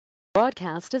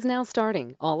broadcast is now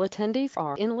starting. All attendees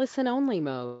are in listen-only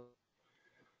mode.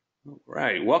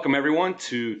 Right. Welcome, everyone,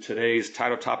 to today's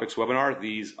Title Topics webinar.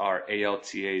 These are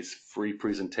ALTA's free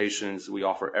presentations we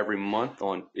offer every month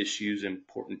on issues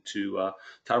important to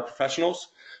title professionals.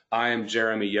 I am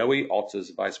Jeremy Yohe, ALTA's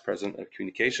Vice President of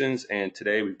Communications, and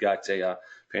today we've got a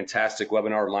fantastic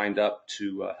webinar lined up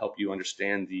to help you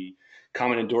understand the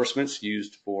common endorsements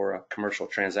used for commercial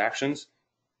transactions.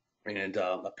 And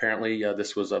apparently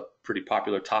this was a pretty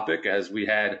popular topic, as we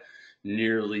had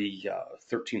nearly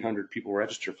 1,300 people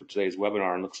register for today's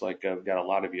webinar, and looks like we've got a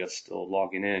lot of you still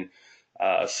logging in.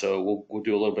 So we'll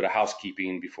do a little bit of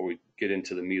housekeeping before we get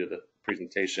into the meat of the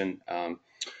presentation. A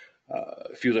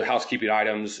few of the housekeeping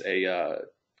items: a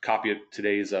copy of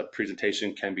today's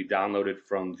presentation can be downloaded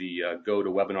from the Go to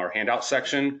Webinar handout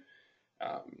section.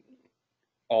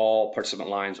 All participant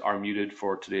lines are muted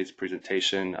for today's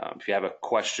presentation. If you have a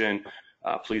question,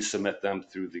 please submit them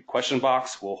through the question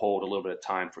box. We'll hold a little bit of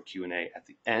time for Q&A at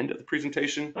the end of the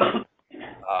presentation.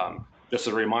 Just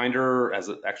a reminder, as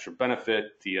an extra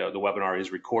benefit, the webinar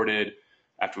is recorded.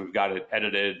 After we've got it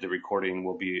edited, the recording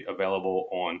will be available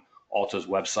on ALTA's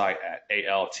website at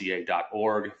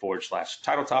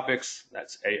alta.org/title topics.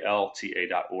 That's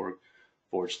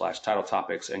alta.org/title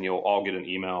topics, and you'll all get an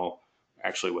email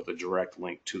actually with a direct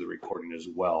link to the recording as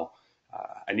well.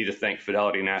 I need to thank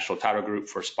Fidelity National Title Group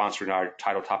for sponsoring our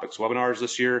Title Topics webinars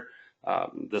this year.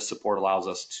 This support allows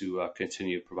us to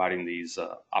continue providing these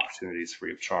opportunities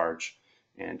free of charge.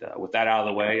 And with that out of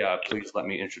the way, please let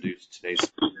me introduce today's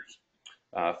speakers.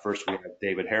 First, we have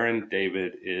David Herron.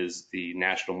 David is the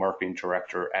National Marketing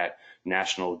Director at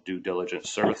National Due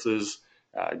Diligence Services.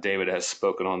 David has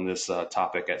spoken on this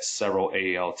topic at several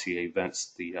AALTA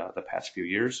events the past few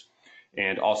years.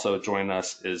 And also joining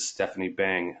us is Stephanie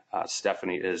Bang.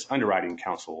 Stephanie is underwriting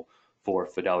counsel for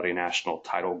Fidelity National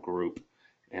Title Group.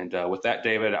 And with that,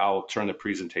 David, I'll turn the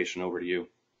presentation over to you.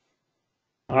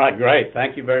 All right, great.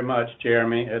 Thank you very much,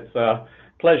 Jeremy. It's a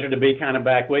pleasure to be kind of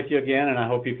back with you again, and I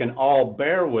hope you can all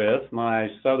bear with my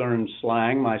southern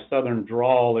slang, my southern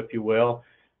drawl, if you will.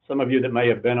 Some of you that may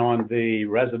have been on the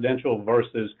residential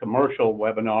versus commercial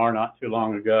webinar not too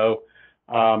long ago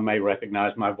may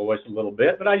recognize my voice a little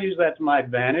bit, but I use that to my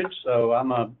advantage. So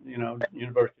I'm a,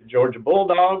 University of Georgia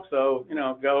Bulldog, so,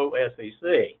 go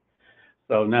SEC.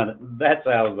 So now that that's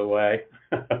out of the way,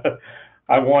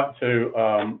 I want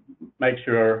to make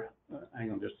sure,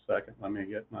 hang on just a second, let me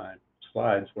get my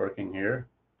slides working here.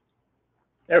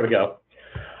 There we go.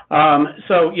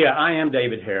 So yeah, I am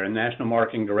David Herron, National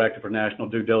Marketing Director for National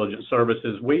Due Diligence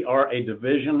Services. We are a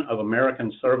division of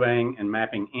American Surveying and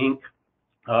Mapping, Inc.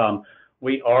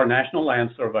 We are national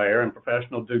land surveyor and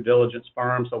professional due diligence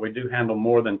firm, so we do handle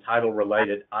more than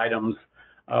title-related items.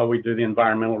 We do the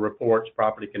environmental reports,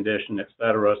 property condition, et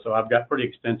cetera. So I've got pretty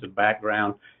extensive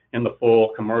background in the full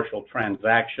commercial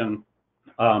transaction.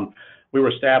 We were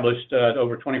established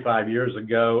over 25 years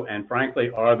ago, and frankly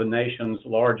are the nation's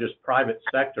largest private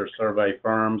sector survey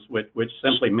firms, which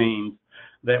simply means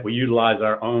that we utilize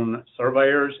our own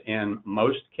surveyors in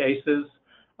most cases.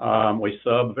 We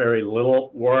sub very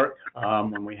little work.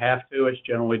 When we have to, it's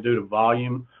generally due to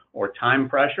volume or time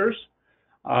pressures.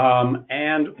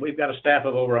 And we've got a staff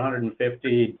of over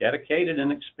 150 dedicated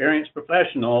and experienced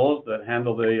professionals that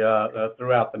handle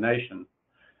throughout the nation.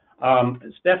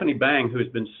 Stephanie Bang, who's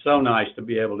been so nice to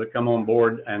be able to come on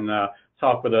board and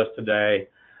talk with us today,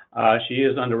 she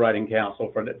is underwriting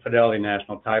counsel for the Fidelity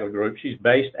National Title Group. She's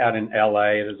based out in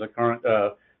LA. It is a current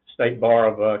State Bar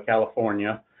of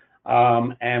California.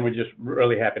 And we're just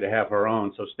really happy to have her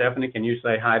on. So Stephanie, can you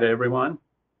say hi to everyone?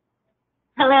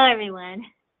 Hello, everyone.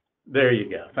 There you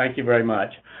go. Thank you very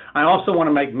much. I also want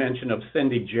to make mention of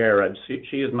Cindy Jared.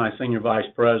 She is my Senior Vice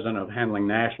President of handling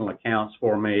national accounts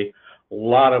for me. A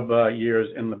lot of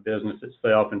years in the business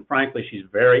itself. And frankly, she's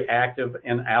very active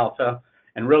in ALTA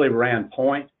and really ran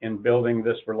point in building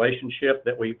this relationship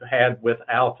that we've had with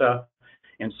ALTA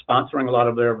and sponsoring a lot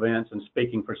of their events and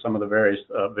speaking for some of the various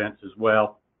events as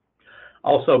well.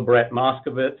 Also, Brett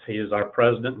Moskovitz, he is our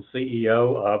president and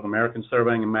CEO of American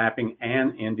Surveying and Mapping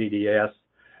and NDDS,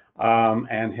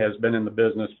 and has been in the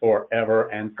business forever.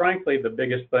 And frankly, the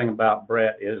biggest thing about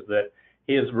Brett is that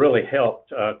he has really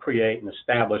helped create and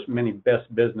establish many best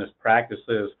business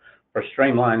practices for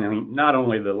streamlining not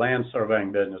only the land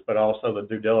surveying business, but also the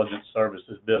due diligence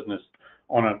services business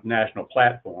on a national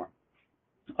platform.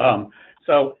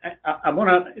 So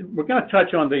we're going to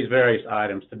touch on these various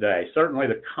items today. Certainly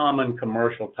the common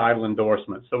commercial title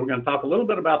endorsements. So we're going to talk a little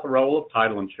bit about the role of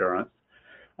title insurance,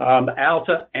 the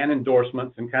ALTA and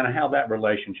endorsements and kind of how that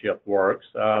relationship works.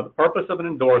 The purpose of an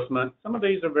endorsement, some of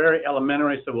these are very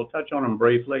elementary, so we'll touch on them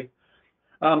briefly.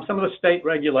 some of the state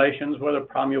regulations, whether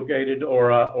promulgated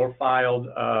or filed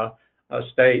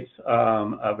states,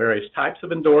 various types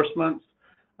of endorsements.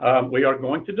 We are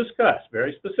going to discuss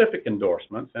very specific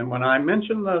endorsements. And when I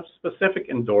mention the specific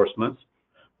endorsements,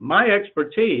 my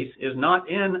expertise is not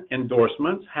in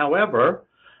endorsements, however,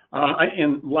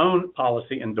 in loan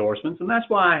policy endorsements. And that's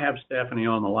why I have Stephanie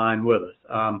on the line with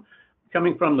us.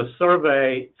 Coming from the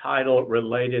survey title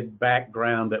related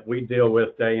background that we deal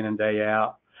with day in and day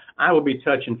out, I will be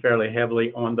touching fairly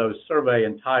heavily on those survey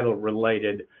and title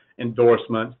related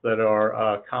endorsements that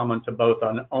are common to both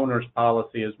an owner's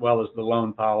policy as well as the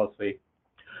loan policy.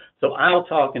 So I'll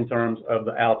talk in terms of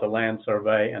the ALTA land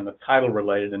survey and the title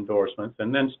related endorsements,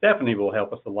 and then Stephanie will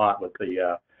help us a lot with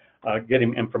the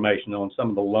getting information on some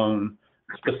of the loan,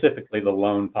 specifically the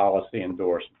loan policy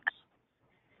endorsements.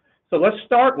 So let's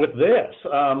start with this.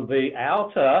 The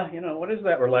ALTA, what is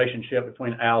that relationship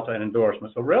between ALTA and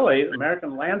endorsement? So really, the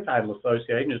American Land Title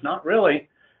Association is not really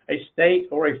a state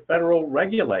or a federal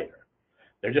regulator.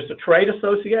 They're just a trade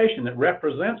association that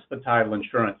represents the title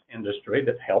insurance industry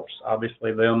that helps,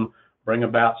 obviously, them bring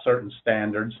about certain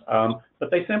standards, but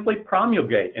they simply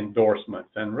promulgate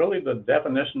endorsements. And really the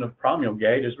definition of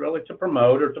promulgate is really to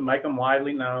promote or to make them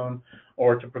widely known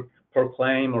or to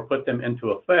proclaim or put them into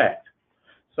effect.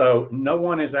 So no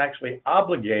one is actually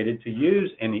obligated to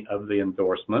use any of the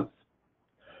endorsements,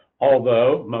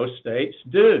 although most states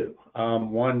do.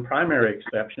 One primary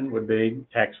exception would be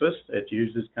Texas. It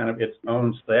uses kind of its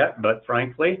own set, but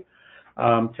frankly,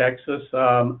 Texas,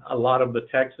 a lot of the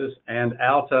Texas and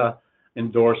ALTA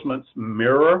endorsements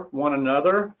mirror one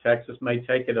another. Texas may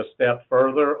take it a step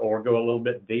further or go a little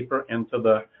bit deeper into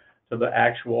the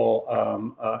actual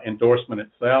endorsement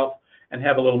itself and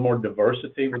have a little more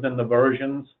diversity within the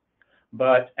versions.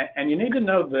 But, and you need to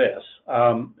know this,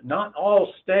 not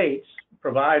all states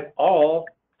provide all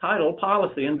title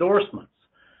policy endorsements.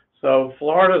 So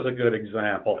Florida is a good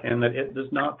example in that it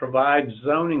does not provide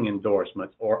zoning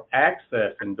endorsements or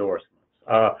access endorsements.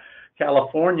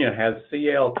 California has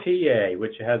CLTA,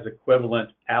 which has equivalent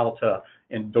ALTA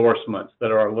endorsements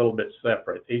that are a little bit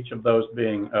separate, each of those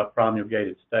being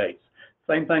promulgated states.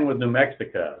 Same thing with New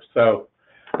Mexico. So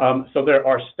there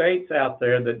are states out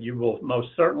there that you will most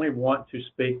certainly want to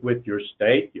speak with your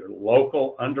state, your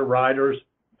local underwriters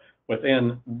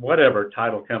within whatever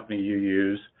title company you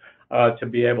use to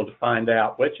be able to find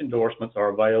out which endorsements are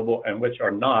available and which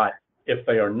are not. If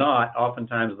they are not,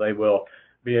 oftentimes they will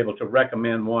be able to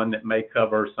recommend one that may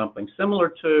cover something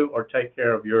similar to or take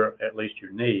care of at least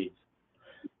your needs.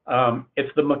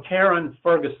 It's the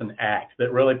McCarran-Ferguson Act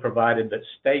that really provided that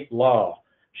state law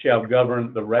shall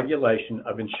govern the regulation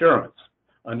of insurance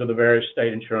under the various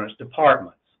state insurance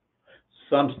departments.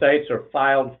 Some states are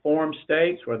filed form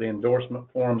states where the endorsement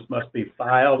forms must be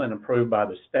filed and approved by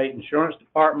the state insurance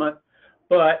department.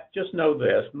 But just know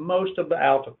this, most of the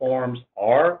ALTA forms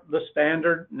are the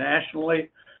standard nationally.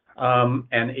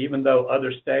 And even though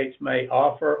other states may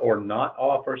offer or not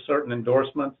offer certain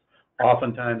endorsements,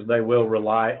 oftentimes they will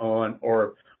rely on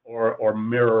or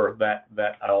mirror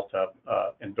that ALTA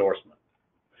endorsement.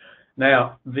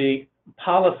 Now, the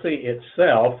policy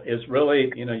itself is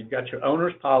really, you've got your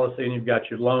owner's policy and you've got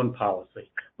your loan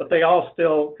policy, but they all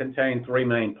still contain three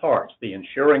main parts: the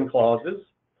insuring clauses,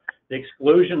 the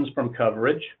exclusions from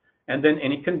coverage, and then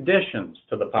any conditions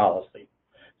to the policy.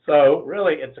 So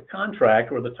really, it's a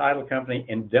contract where the title company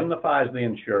indemnifies the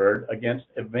insured against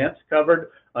events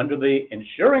covered under the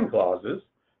insuring clauses,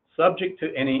 subject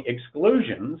to any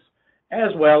exclusions, as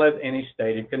well as any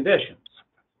stated conditions.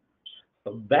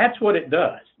 So that's what it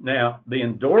does. Now, the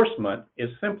endorsement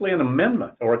is simply an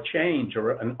amendment or a change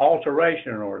or an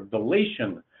alteration or a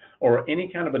deletion or any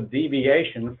kind of a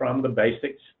deviation from the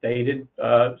basic stated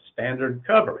standard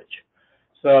coverage.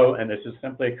 So, and this is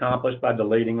simply accomplished by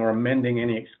deleting or amending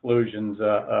any exclusions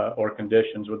or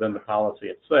conditions within the policy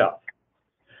itself.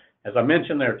 As I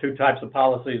mentioned, there are two types of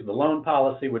policies: the loan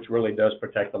policy, which really does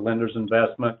protect the lender's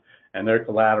investment and their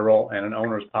collateral, and an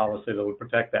owner's policy that would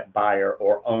protect that buyer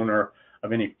or owner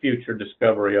of any future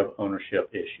discovery of ownership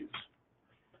issues.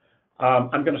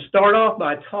 I'm going to start off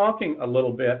by talking a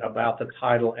little bit about the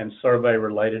title and survey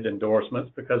related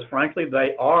endorsements because frankly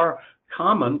they are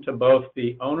common to both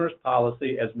the owner's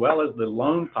policy as well as the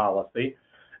loan policy,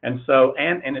 and so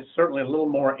and it's certainly a little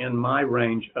more in my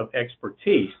range of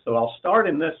expertise. So I'll start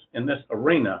in this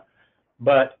arena,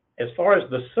 but as far as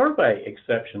the survey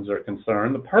exceptions are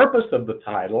concerned, the purpose of the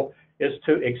title is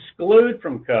to exclude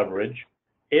from coverage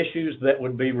issues that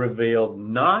would be revealed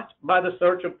not by the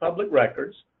search of public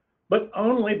records, but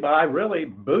only by really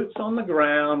boots on the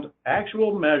ground,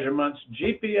 actual measurements,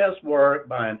 GPS work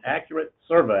by an accurate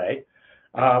survey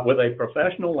with a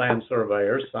professional land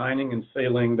surveyor signing and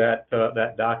sealing that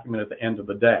document at the end of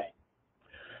the day.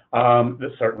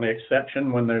 There's certainly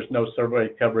exception when there's no survey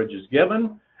coverage is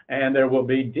given, and there will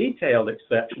be detailed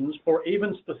exceptions for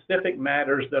even specific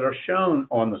matters that are shown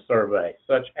on the survey,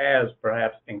 such as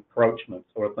perhaps encroachments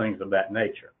or things of that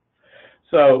nature.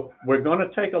 So we're going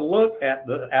to take a look at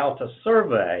the ALTA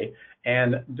survey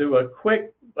and do a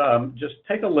quick, just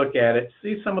take a look at it,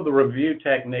 see some of the review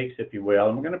techniques, if you will,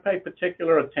 and we're going to pay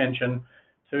particular attention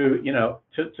to,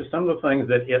 to some of the things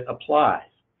that it applies.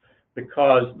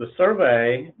 Because the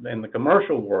survey in the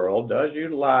commercial world does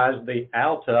utilize the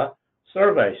ALTA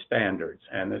survey standards,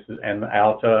 and this is the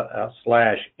ALTA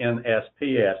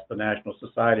 /NSPS, the National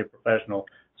Society of Professional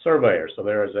Surveyors. So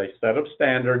there is a set of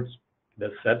standards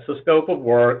that sets the scope of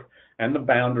work and the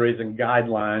boundaries and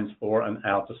guidelines for an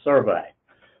ALTA survey.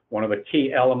 One of the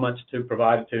key elements to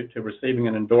provide to receiving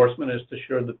an endorsement is to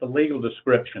ensure that the legal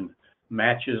description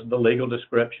matches the legal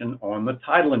description on the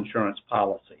title insurance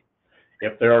policy.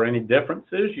 If there are any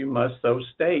differences, you must so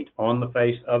state on the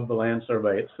face of the land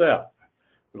survey itself.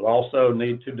 We'll also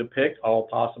need to depict all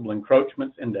possible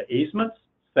encroachments into easements,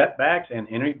 setbacks, and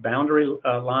any boundary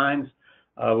lines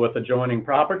with adjoining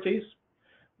properties.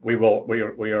 We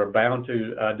are bound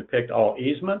to depict all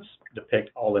easements, depict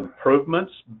all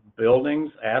improvements,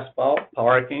 buildings, asphalt,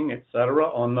 parking, etc.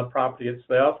 on the property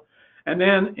itself. And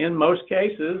then, in most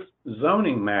cases,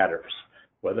 zoning matters.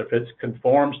 Whether if it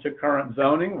conforms to current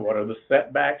zoning, what are the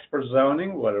setbacks for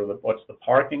zoning, what's the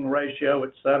parking ratio,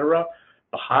 etc.,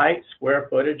 the height, square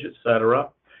footage, etc.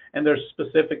 And there's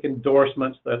specific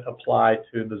endorsements that apply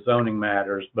to the zoning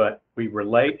matters, but we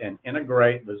relate and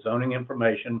integrate the zoning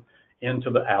information into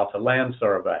the ALTA land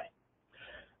survey.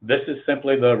 This is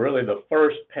simply really the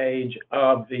first page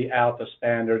of the ALTA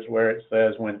standards, where it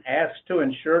says, when asked to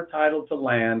ensure title to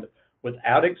land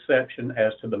without exception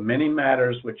as to the many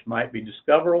matters which might be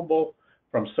discoverable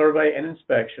from survey and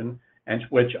inspection and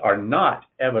which are not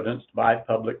evidenced by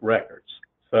public records.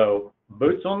 So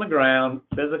boots on the ground,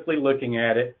 physically looking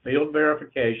at it, field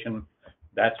verification,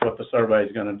 that's what the survey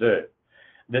is going to do.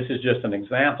 This is just an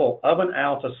example of an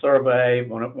ALTA survey,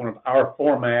 one of our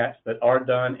formats that are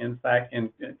done, in fact, in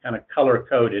kind of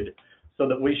color-coded, so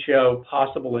that we show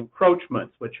possible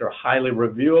encroachments, which are highly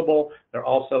reviewable. They're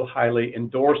also highly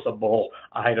endorsable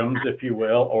items, if you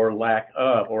will, or lack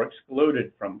of, or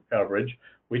excluded from coverage.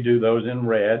 We do those in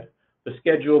red. The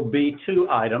Schedule B2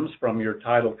 items from your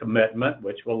title commitment,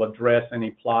 which will address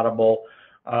any plottable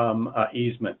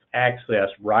easements, access,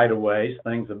 right-of-ways,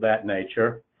 things of that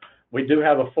nature. We do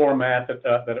have a format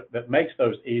that makes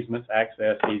those easements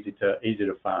access easy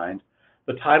to find.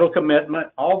 The title commitment,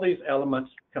 all these elements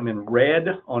come in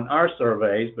red on our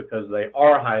surveys because they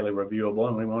are highly reviewable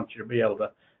and we want you to be able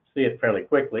to see it fairly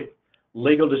quickly.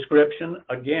 Legal description,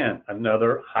 again,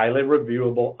 another highly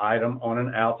reviewable item on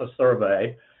an ALTA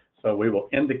survey. So we will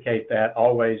indicate that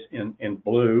always in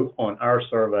blue on our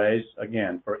surveys,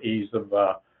 again, for ease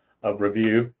of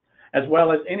review, as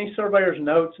well as any surveyor's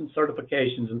notes and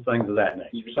certifications and things of that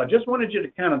nature. So I just wanted you to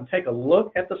kind of take a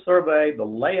look at the survey, the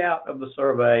layout of the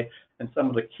survey, and some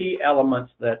of the key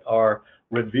elements that are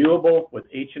reviewable with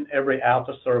each and every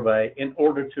ALTA survey in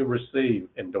order to receive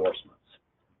endorsements.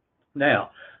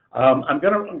 Now, I'm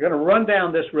going to run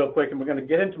down this real quick, and we're going to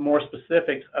get into more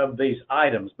specifics of these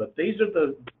items, but these are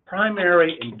the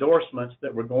primary endorsements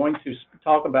that we're going to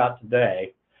talk about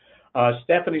today.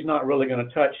 Stephanie's not really going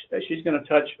to touch, she's going to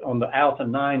touch on the ALTA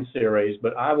 9 series,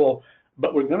 but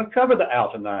we're going to cover the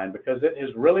ALTA 9 because it has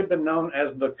really been known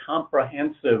as the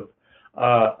comprehensive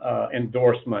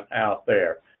endorsement out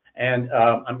there. And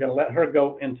I'm going to let her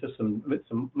go into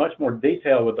some much more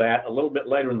detail with that a little bit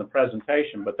later in the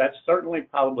presentation, but that's certainly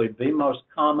probably the most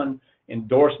common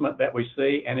endorsement that we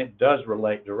see, and it does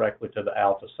relate directly to the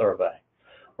ALTA survey.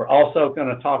 We're also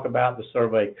going to talk about the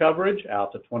survey coverage,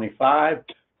 ALTA 25,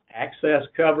 access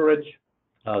coverage,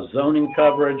 zoning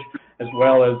coverage, as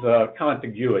well as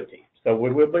contiguity. So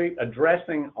we will be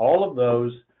addressing all of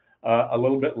those a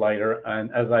little bit later,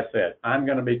 and as I said, I'm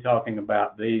going to be talking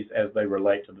about these as they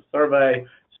relate to the survey.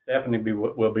 Stephanie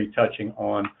will be touching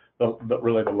on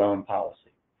really the loan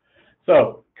policy.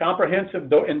 So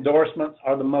comprehensive endorsements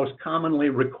are the most commonly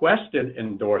requested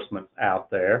endorsements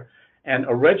out there, and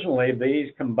originally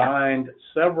these combined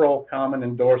several common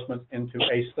endorsements into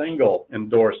a single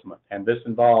endorsement, and this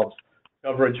involved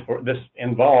coverage for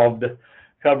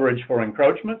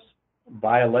encroachments,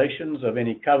 violations of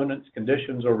any covenants,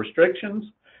 conditions, or restrictions,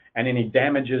 and any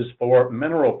damages for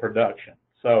mineral production.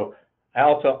 So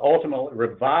ALTA ultimately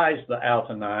revised the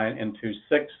ALTA 9 into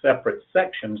 6 separate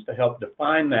sections to help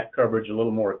define that coverage a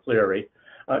little more clearly.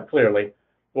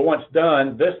 Well, once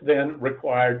done, this then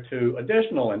required two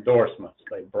additional endorsements.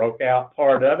 They broke out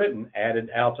part of it and added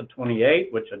Alta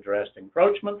 28, which addressed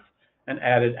encroachments, and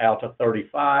added Alta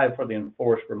 35 for the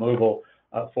enforced removal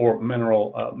for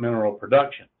mineral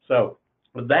production. So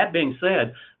with that being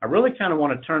said, I really kind of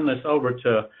want to turn this over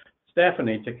to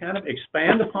Stephanie to kind of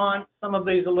expand upon some of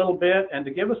these a little bit and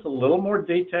to give us a little more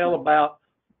detail about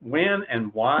when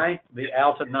and why the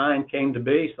Alta 9 came to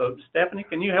be. So Stephanie,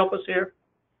 can you help us here?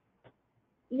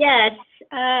 Yes.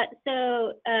 Prior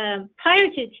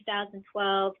to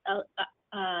 2012,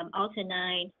 ALTA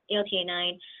 9, ALTA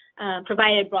 9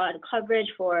 provided broad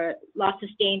coverage for loss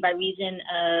sustained by reason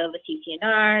of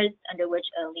CC&Rs, under which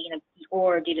a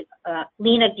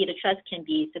lien of deed of trust can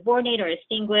be subordinated or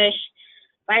extinguished,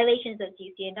 violations of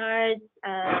CC&Rs,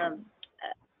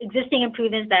 existing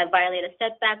improvements that violate a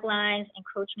setback lines,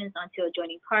 encroachments onto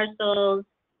adjoining parcels,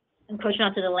 encroachment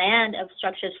onto the land of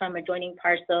structures from adjoining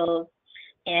parcels,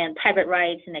 and private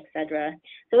rights, and etc.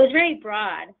 So it was very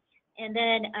broad. And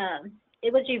then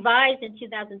it was revised in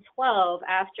 2012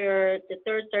 after the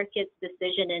Third Circuit's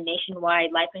decision in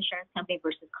Nationwide Life Insurance Company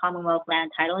versus Commonwealth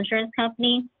Land Title Insurance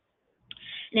Company.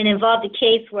 And it involved a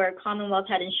case where Commonwealth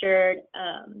had insured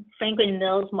Franklin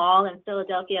Mills Mall in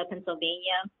Philadelphia,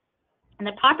 Pennsylvania. And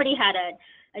the property had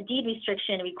a deed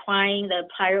restriction requiring the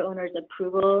prior owner's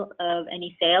approval of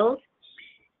any sales.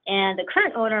 And the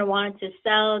current owner wanted to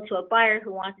sell to a buyer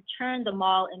who wanted to turn the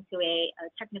mall into a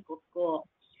technical school.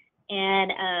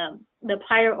 And the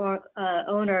prior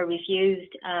owner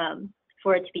refused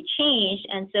for it to be changed.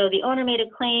 And so the owner made a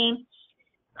claim.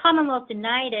 Commonwealth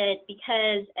denied it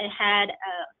because it had,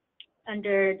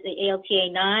 under the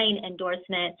ALTA 9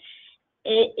 endorsement,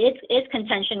 its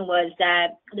contention was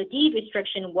that the deed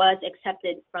restriction was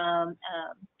accepted from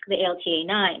the ALTA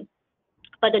 9.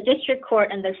 But the district court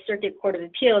and the circuit court of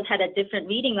appeals had a different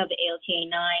reading of the ALTA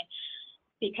 9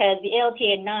 because the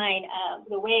ALTA 9,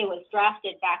 the way it was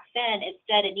drafted back then, it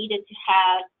said it needed to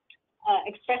have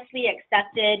expressly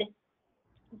accepted,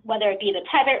 whether it be the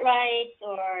private rights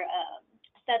or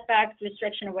setbacks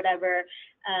restriction or whatever,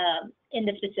 in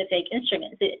the specific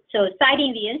instruments. So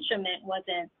citing the instrument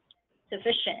wasn't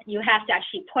sufficient. You have to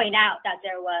actually point out that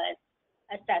there was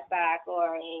a setback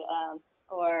or a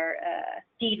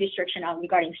deed restriction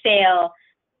regarding sale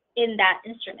in that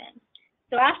instrument.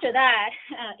 So after that,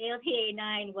 ALTA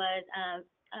 9 was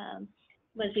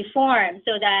reformed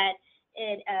so that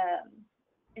it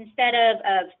instead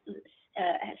of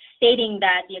stating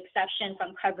that the exception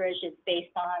from coverage is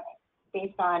based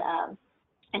on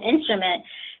an instrument,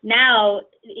 now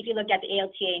if you look at the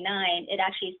ALTA 9, it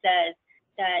actually says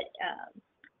that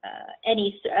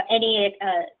any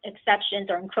exceptions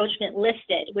or encroachment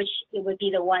listed, which it would be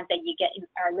the ones that you get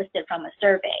are listed from a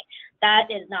survey, that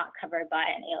is not covered by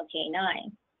an ALTA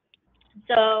 9.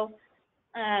 So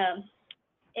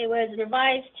it was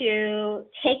revised to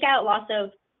take out loss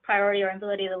of priority or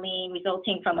invalidity of the lien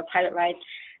resulting from a private right.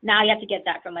 Now you have to get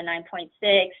that from a 9.6,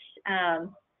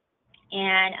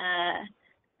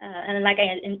 and like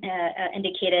I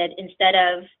indicated, instead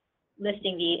of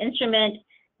listing the instrument,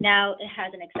 now it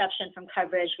has an exception from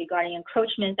coverage regarding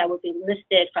encroachment that would be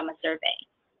listed from a survey.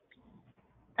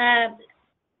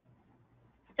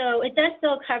 So it does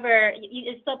still cover,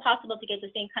 it's still possible to get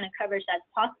the same kind of coverage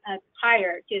as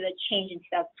prior to the change in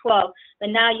 2012, but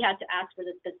now you have to ask for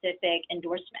the specific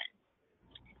endorsement.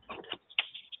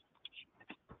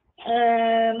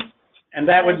 And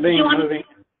that would mean moving.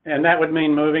 And that would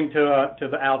mean moving to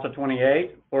the Alta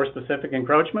 28 for specific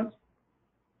encroachments?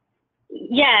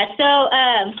 Yeah, so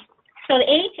the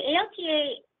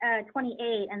ALTA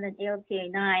 28 and the ALTA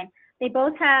 9, they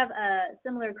both have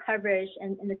similar coverage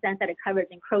in the sense that it covers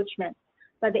encroachment,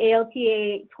 but the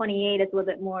ALTA 28 is a little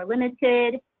bit more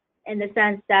limited in the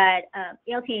sense that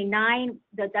ALTA 9,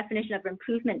 the definition of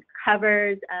improvement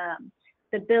covers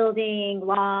the building,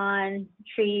 lawn,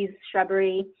 trees,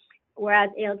 shrubbery, whereas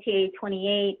ALTA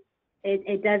 28,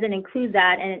 it doesn't include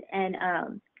that, and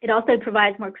it also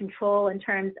provides more control in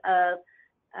terms of,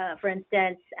 for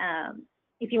instance,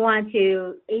 if you want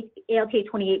to, ALTA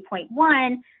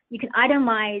 28.1, you can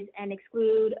itemize and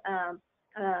exclude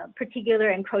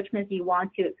particular encroachments you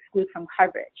want to exclude from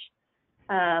coverage.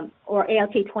 Or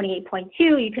ALTA 28.2,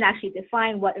 you can actually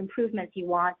define what improvements you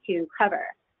want to cover.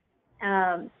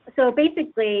 So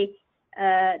basically,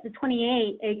 the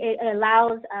 28, it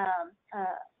allows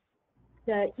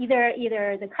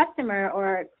either the customer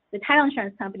or the title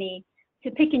insurance company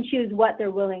to pick and choose what they're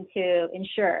willing to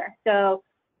insure. So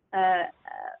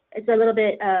it's a little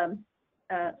bit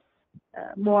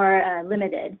more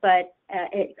limited, but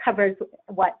it covers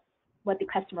what the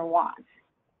customer wants.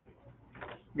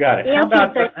 Got it. ALT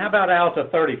How about Alta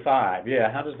 35?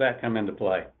 Yeah, how does that come into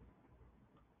play?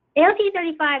 ALT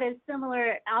 35 is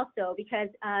similar also because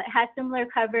it has similar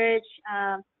coverage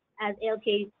as ALT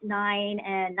 9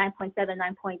 and 9.7,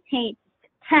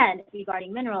 9.10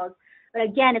 regarding minerals. But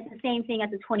again, it's the same thing as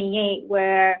the 28,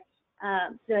 where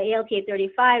the ALT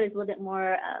 35 is a little bit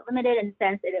more limited in the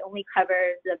sense that it only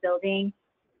covers the building.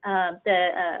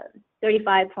 The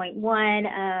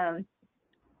 35.1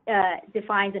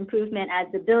 defines improvement as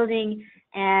the building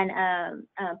and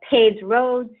paved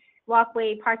roads,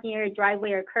 walkway, parking area,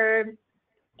 driveway, or curbs.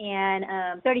 And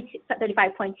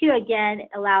 35.2 again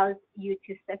allows you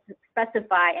to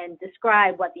specify and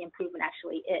describe what the improvement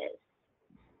actually is.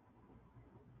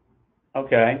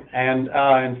 Okay, and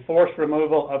enforced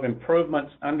removal of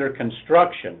improvements under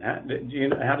construction.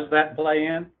 How does that play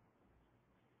in?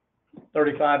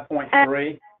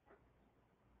 35.3.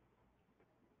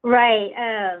 Right.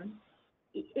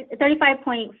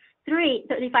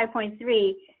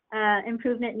 35.3.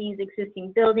 Improvement means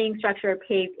existing building, structure,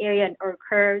 paved area, or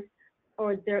curves,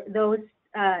 or those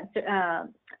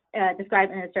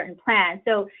described in a certain plan.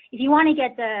 So if you want to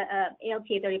get the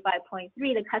ALTA 35.3,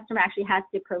 the customer actually has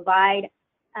to provide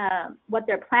what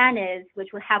their plan is,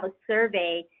 which would have a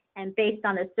survey, and based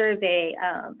on the survey,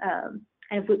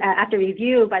 and after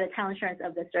review by the title insurance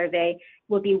of the survey,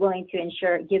 will be willing to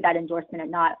give that endorsement or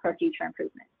not for future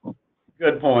improvement.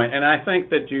 Good point, and I think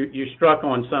that you struck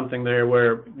on something there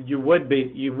where you would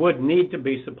need to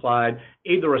be supplied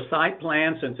either a site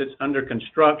plan, since it's under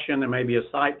construction. There may be a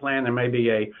site plan, there may be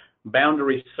a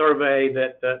boundary survey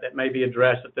that may be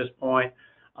addressed at this point,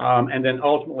 and then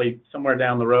ultimately somewhere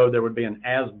down the road there would be an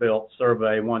as-built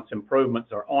survey once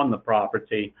improvements are on the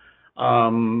property.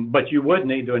 But you would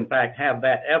need to in fact have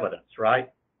that evidence, right?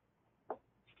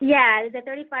 Yeah, the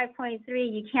 35.3,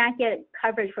 you can't get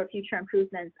coverage for future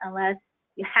improvements unless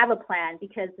you have a plan,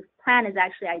 because the plan is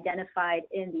actually identified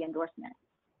in the endorsement.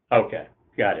 Okay,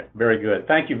 got it. Very good.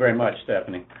 Thank you very much,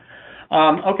 Stephanie.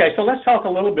 Okay, so let's talk a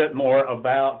little bit more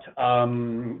about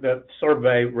the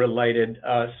survey-related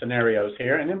scenarios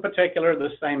here, and in particular,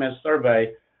 the same as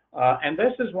survey. And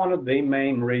this is one of the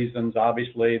main reasons,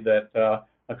 obviously, that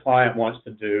a client wants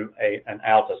to do an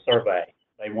ALTA survey.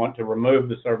 They want to remove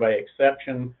the survey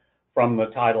exception from the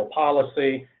title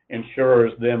policy.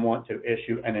 Insurers then want to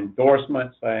issue an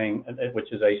endorsement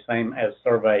which is a same as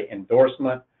survey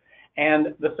endorsement.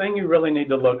 And the thing you really need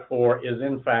to look for is,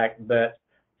 in fact, that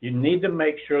you need to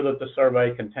make sure that the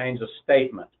survey contains a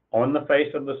statement on the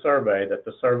face of the survey that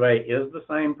the survey is the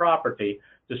same property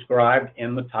described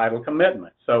in the title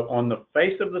commitment. So on the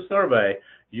face of the survey,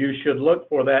 you should look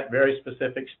for that very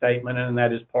specific statement, and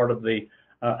that is part of the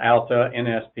ALTA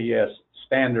NSPS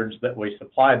standards that we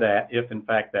supply that, if in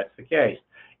fact that's the case.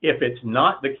 If it's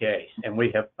not the case, and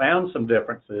we have found some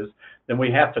differences, then we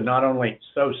have to not only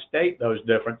so state those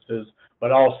differences,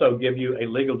 but also give you a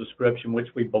legal description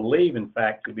which we believe in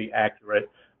fact to be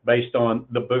accurate based on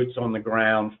the boots on the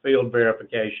ground field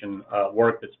verification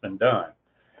work that's been done.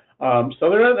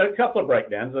 So there are a couple of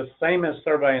breakdowns. The same as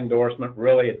survey endorsement,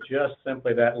 really it's just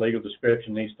simply that legal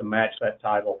description needs to match that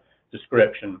title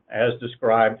description as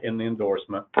described in the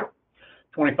endorsement.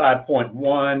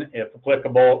 25.1, if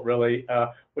applicable, really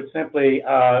would simply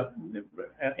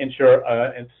ensure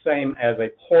it's same as a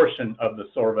portion of the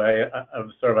survey.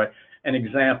 An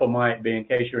example might be in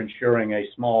case you're insuring a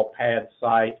small pad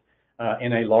site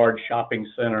in a large shopping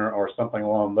center or something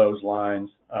along those lines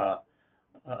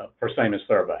for same as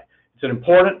survey. It's an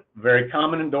important, very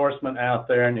common endorsement out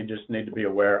there, and you just need to be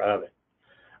aware of it.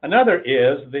 Another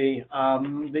is the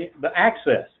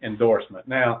access endorsement.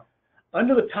 Now,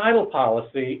 under the title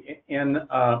policy, and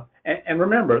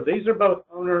remember, these are both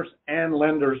owners and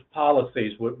lenders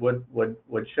policies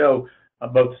would show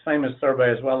both the same as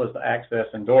survey as well as the access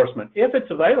endorsement if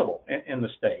it's available in the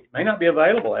state. It may not be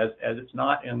available as it's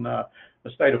not in the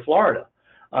state of Florida.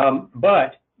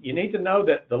 But you need to know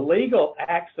that the legal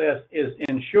access is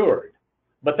insured,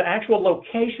 but the actual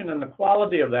location and the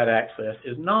quality of that access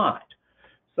is not.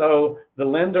 So the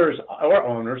lenders or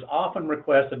owners often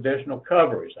request additional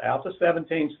coverage. ALTA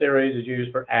 17 series is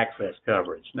used for access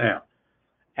coverage. Now,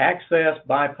 access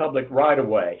by public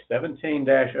right-of-way,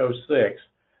 17-06,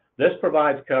 this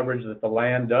provides coverage that the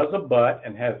land does abut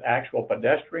and has actual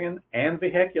pedestrian and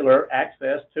vehicular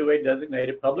access to a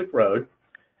designated public road,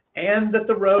 and that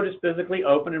the road is physically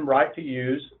open and right to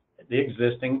use the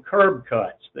existing curb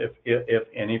cuts, if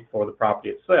any, for the property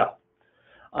itself.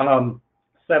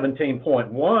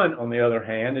 17.1, on the other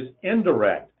hand, is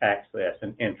indirect access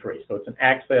and entry. So it's an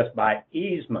access by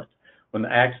easement, when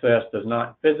the access does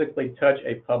not physically touch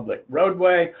a public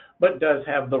roadway, but does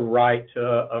have the right to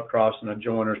across an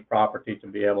adjoiner's property to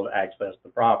be able to access the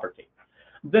property.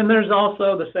 Then there's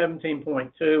also the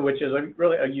 17.2, which is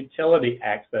really a utility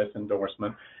access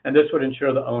endorsement, and this would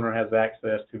ensure the owner has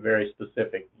access to very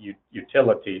specific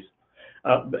utilities,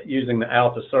 using the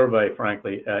ALTA survey,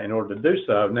 frankly, in order to do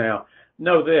so. Now,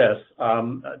 know this,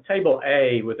 Table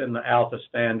A within the ALTA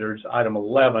standards, item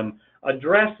 11,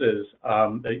 addresses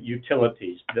the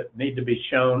utilities that need to be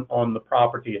shown on the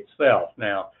property itself.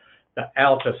 Now, the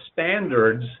ALTA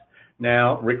standards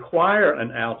now require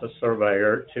an ALTA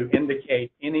surveyor to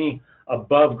indicate any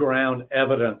above ground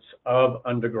evidence of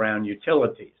underground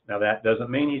utilities. Now, that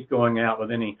doesn't mean he's going out with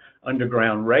any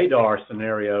underground radar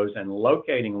scenarios and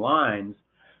locating lines,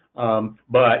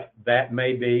 but that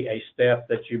may be a step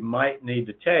that you might need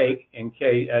to take in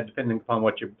case, depending upon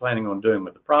what you're planning on doing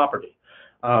with the property.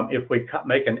 If we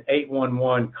make an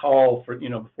 811 call for,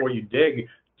 before you dig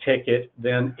ticket,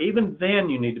 then even then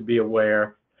you need to be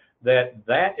aware that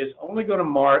that is only going to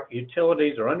mark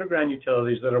utilities or underground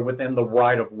utilities that are within the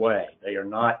right of way. They are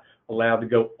not allowed to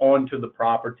go onto the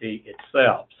property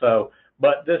itself. So,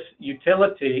 but this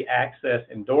utility access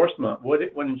endorsement would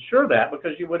ensure that,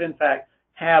 because you would in fact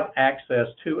have access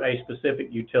to a specific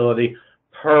utility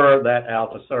per that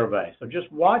ALTA survey. So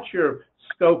just watch your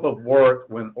scope of work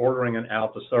when ordering an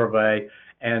ALTA survey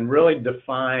and really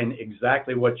define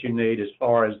exactly what you need as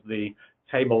far as the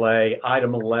Table A,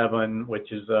 item 11,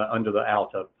 which is under the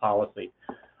ALTA policy.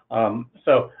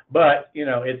 But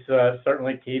it's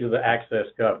certainly key to the access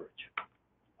coverage.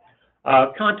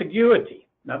 Contiguity.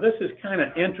 Now, this is kind of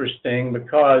interesting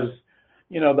because,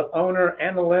 the owner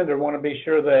and the lender want to be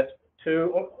sure that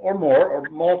two or more or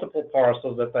multiple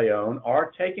parcels that they own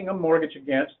are taking a mortgage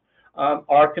against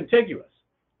are contiguous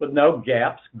with no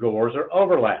gaps, gores, or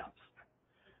overlaps.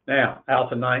 Now,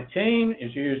 ALTA 19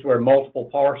 is used where multiple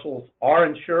parcels are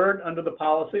insured under the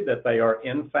policy, that they are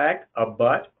in fact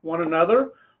abut one another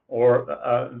or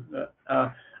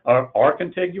are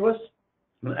contiguous.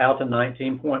 ALTA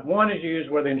 19.1 is used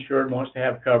where the insured wants to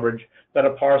have coverage that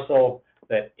a parcel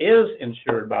that is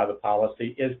insured by the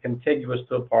policy is contiguous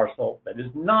to a parcel that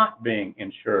is not being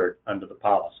insured under the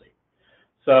policy.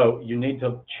 So you need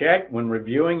to check when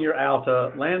reviewing your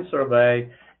ALTA land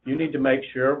survey. You need to make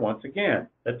sure, once again,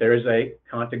 that there is a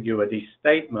contiguity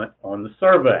statement on the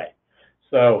survey.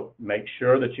 So make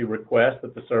sure that you request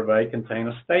that the survey contain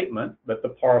a statement that the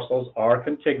parcels are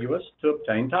contiguous to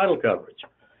obtain title coverage.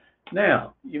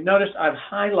 Now, you've noticed I've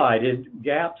highlighted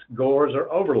gaps, gores,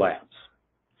 or overlaps.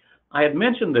 I had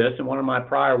mentioned this in one of my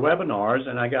prior webinars,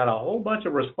 and I got a whole bunch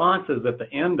of responses at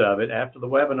the end of it after the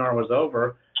webinar was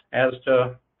over as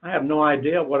to, I have no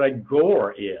idea what a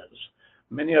gore is.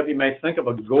 Many of you may think of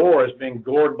a gore as being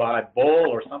gored by a bull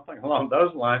or something along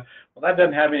those lines. Well, that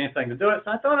doesn't have anything to do with it.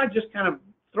 So I thought I'd just kind of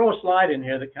throw a slide in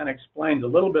here that kind of explains a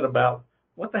little bit about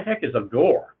what the heck is a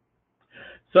gore.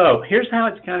 So here's how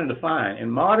it's kind of defined.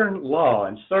 In modern law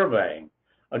and surveying,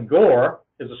 a gore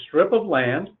is a strip of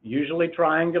land, usually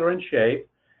triangular in shape,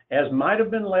 as might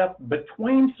have been left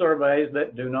between surveys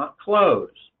that do not close.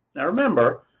 Now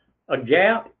remember, a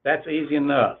gap, that's easy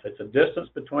enough. It's a distance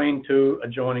between two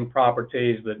adjoining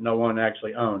properties that no one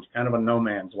actually owns, kind of a no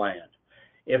man's land.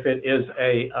 If it is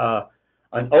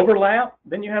an overlap,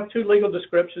 then you have two legal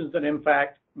descriptions that in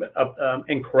fact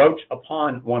encroach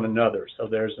upon one another. So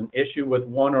there's an issue with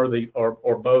one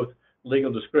or both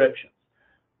legal descriptions.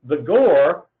 The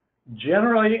gore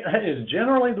is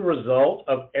generally the result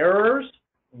of errors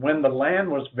when the land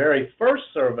was very first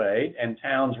surveyed and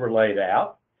towns were laid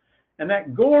out. And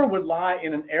that gore would lie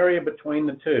in an area between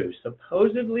the two.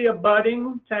 Supposedly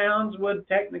abutting towns would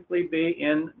technically be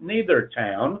in neither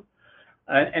town.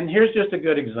 And here's just a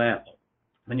good example.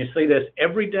 And you see this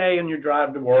every day in your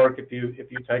drive to work if you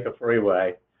take a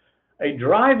freeway. A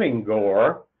driving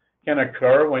gore can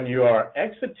occur when you are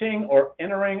exiting or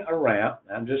entering a ramp.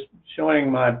 I'm just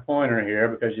showing my pointer here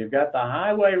because you've got the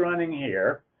highway running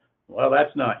here. Well,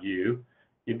 that's not you.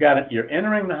 You're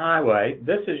entering the highway.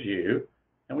 This is you.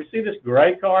 And we see this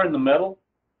gray car in the middle.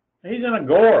 He's in a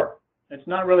gore. It's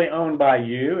not really owned by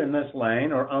you in this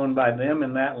lane or owned by them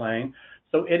in that lane.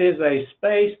 So it is a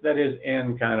space that is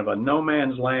in kind of a no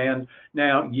man's land.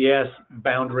 Now, yes,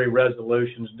 boundary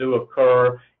resolutions do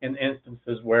occur in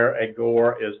instances where a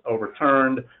gore is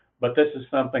overturned, but this is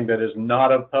something that is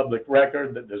not of public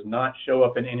record, that does not show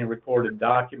up in any recorded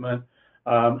document,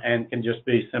 and can just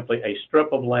be simply a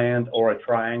strip of land or a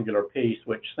triangular piece,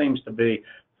 which seems to be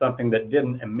something that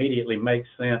didn't immediately make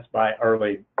sense by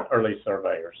early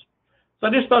surveyors. So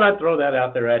I just thought I'd throw that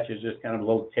out there at you as just kind of a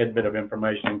little tidbit of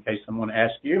information in case someone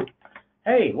asks you,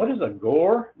 Hey, what is a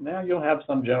GOR? Now you'll have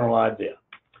some general idea.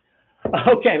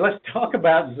 Okay, let's talk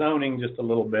about zoning just a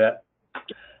little bit.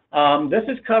 This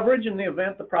is coverage in the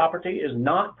event the property is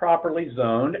not properly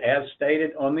zoned as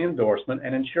stated on the endorsement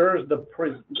and ensures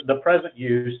the present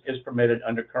use is permitted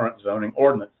under current zoning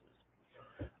ordinances.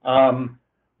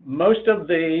 Most of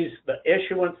these, the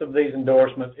issuance of these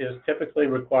endorsements is typically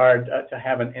required to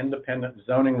have an independent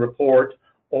zoning report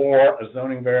or a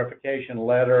zoning verification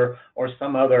letter or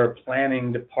some other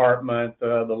planning department,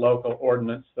 the local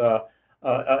ordinance, the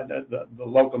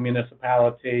local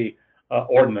municipality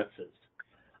ordinances.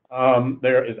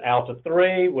 There is Alta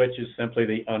 3, which is simply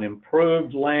the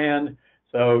unimproved land.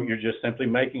 So you're just simply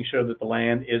making sure that the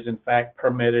land is in fact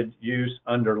permitted use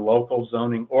under local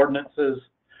zoning ordinances.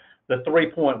 The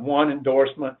 3.1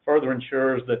 endorsement further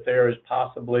ensures that there is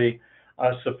possibly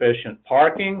sufficient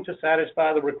parking to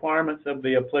satisfy the requirements of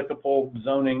the applicable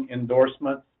zoning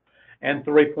endorsements. And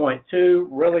 3.2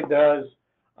 really does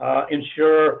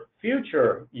ensure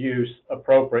future use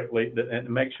appropriately and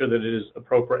make sure that it is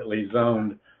appropriately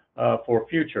zoned for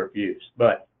future use.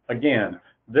 But again,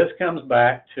 this comes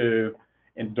back to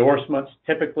endorsements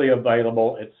typically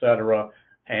available, et cetera,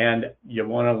 and you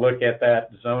want to look at that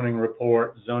zoning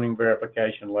report, zoning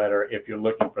verification letter if you're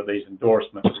looking for these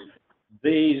endorsements.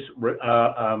 These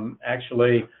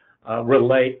actually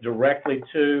relate directly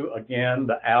to, again,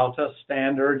 the ALTA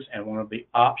standards and one of the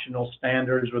optional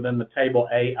standards within the Table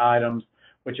A items,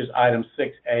 which is items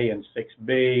 6A and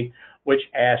 6B, which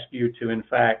ask you to, in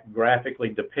fact, graphically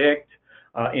depict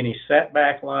any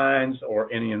setback lines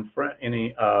or any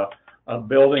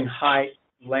building height,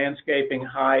 landscaping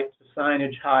height,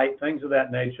 signage height, things of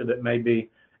that nature that may be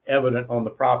evident on the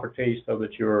property so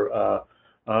that your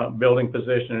building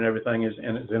position and everything is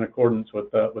in accordance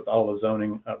with all the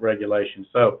zoning regulations.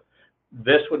 So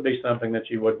this would be something that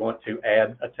you would want to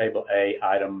add a Table A,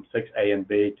 item 6A and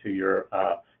B to your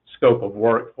scope of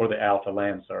work for the ALTA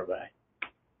land survey.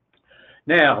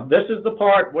 Now, this is the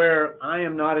part where I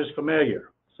am not as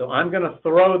familiar. So I'm going to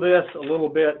throw this a little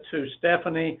bit to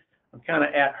Stephanie. I'm kind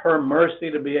of at her mercy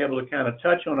to be able to kind of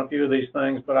touch on a few of these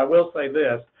things, but I will say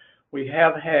this. We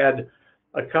have had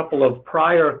a couple of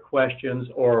prior questions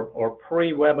or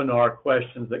pre-webinar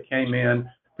questions that came in,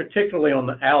 particularly on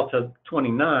the ALTA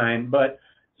 29, but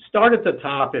start at the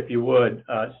top, if you would,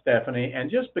 Stephanie, and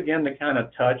just begin to kind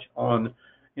of touch on,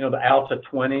 you know, the ALTA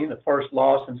 20, the first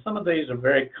loss, and some of these are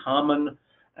very common.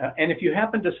 And if you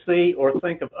happen to see or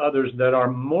think of others that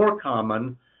are more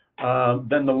common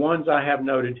than the ones I have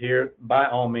noted here, by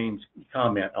all means,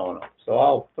 comment on them. So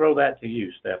I'll throw that to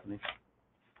you, Stephanie.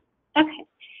 Okay.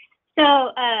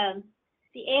 So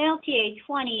the ALTA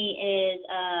 20 is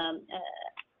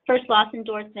first loss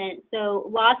endorsement. So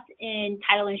loss in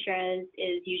title insurance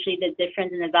is usually the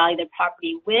difference in the value of the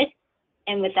property with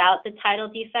and without the title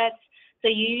defects. So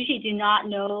you usually do not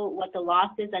know what the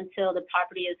loss is until the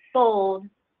property is sold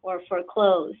or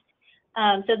foreclosed.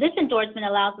 So this endorsement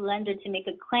allows the lender to make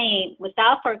a claim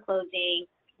without foreclosing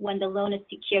when the loan is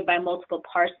secured by multiple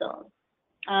parcels.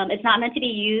 It's not meant to be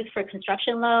used for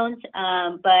construction loans,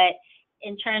 but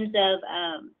in terms of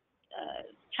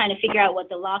trying to figure out what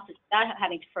the loss is without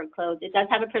having to foreclose, it does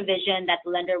have a provision that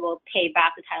the lender will pay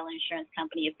back the title insurance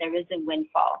company if there is a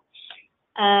windfall.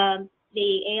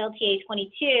 The ALTA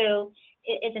 22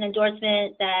 is an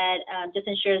endorsement that just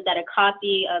ensures that a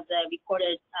copy of the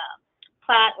recorded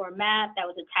plat or map that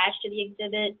was attached to the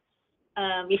exhibit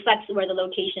reflects where the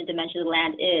location and dimension of the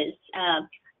land is.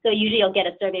 So usually you'll get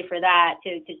a survey for that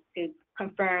to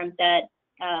confirm that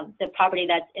the property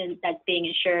that's being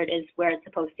insured is where it's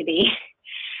supposed to be.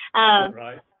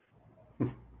 Right.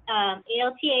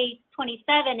 ALTA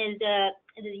 27 is a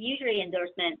usury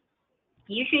endorsement.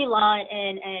 Usury law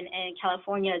in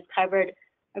California is covered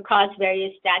across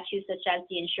various statutes such as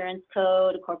the insurance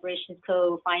code, corporations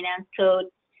code, finance code.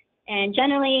 And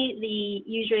generally, the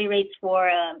usury rates for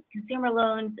consumer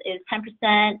loans is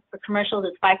 10%, for commercials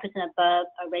is 5% above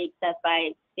a rate set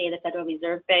by, say, the Federal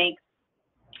Reserve Bank.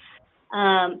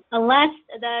 Unless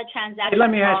the transaction... Hey, let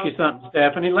me ask you something,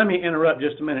 Stephanie. Let me interrupt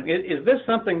just a minute. Is this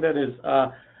something that is...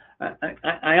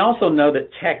 I also know that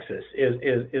Texas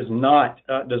is not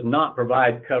does not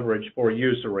provide coverage for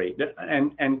usury,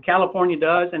 and California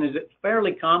does. And is it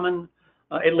fairly common,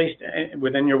 at least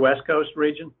within your West Coast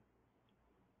region?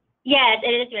 Yes, it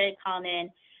is very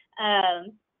common,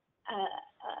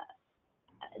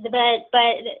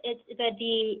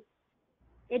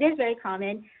 it is very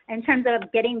common in terms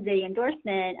of getting the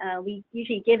endorsement. We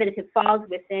usually give it if it falls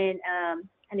within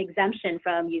an exemption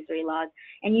from usury laws,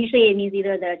 and usually it means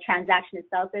either the transaction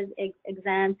itself is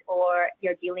exempt or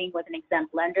you're dealing with an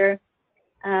exempt lender.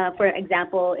 For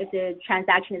example, if the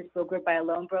transaction is brokered by a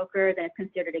loan broker, then it's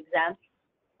considered exempt.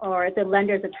 Or if the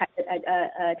lender is a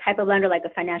type of lender like a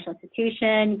financial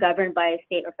institution governed by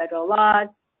state or federal laws,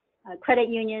 credit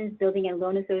unions, building and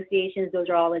loan associations, those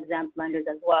are all exempt lenders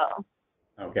as well.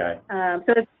 Okay.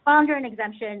 So if you fall under an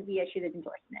exemption, we issue this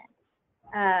endorsement.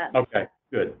 Okay,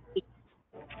 good.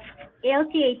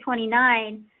 ALTA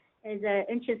 29 is an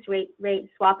interest rate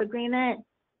swap agreement.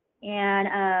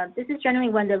 And this is generally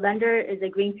when the lender is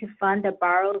agreeing to fund the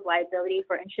borrower's liability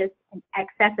for interest in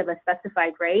excess of a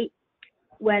specified rate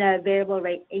when a variable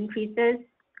rate increases,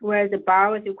 whereas the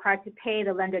borrower is required to pay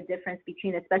the lender difference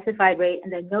between the specified rate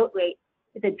and the note rate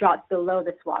if it drops below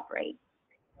the swap rate.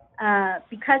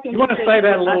 Because the you want to say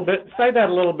that a little bit? Say that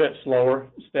a little bit slower,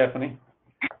 Stephanie.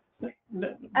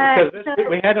 Because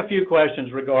we had a few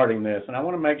questions regarding this, and I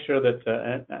want to make sure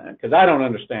that because I don't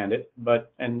understand it,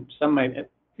 and some may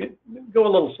go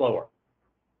a little slower.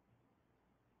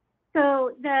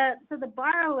 So the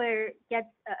borrower gets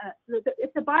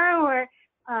if the borrower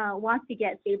wants to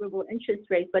get favorable interest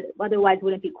rates, but otherwise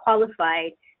wouldn't be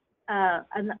qualified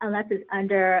unless it's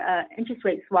under interest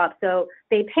rate swap. So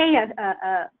they pay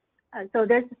so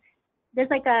there's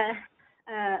like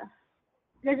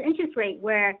there's interest rate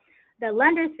where the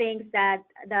lender thinks that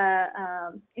the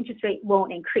interest rate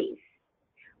won't increase,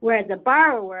 whereas the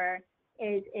borrower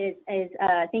is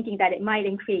thinking that it might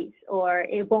increase or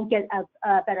it won't get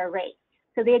a better rate.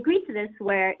 So they agree to this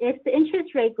where if the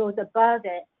interest rate goes above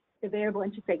it, the variable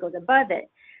interest rate goes above it,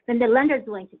 then the lender is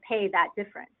willing to pay that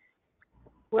difference.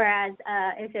 Whereas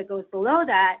if it goes below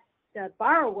that, the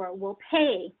borrower will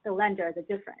pay the lender the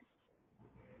difference.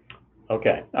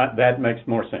 Okay, that makes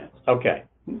more sense. Okay,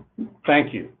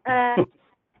 thank you.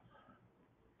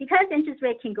 Because interest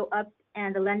rate can go up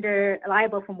and the lender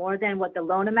liable for more than what the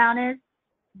loan amount is,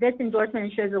 this endorsement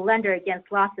ensures the lender against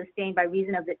loss sustained by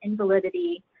reason of the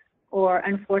invalidity or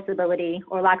unenforceability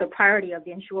or lack of priority of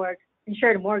the insured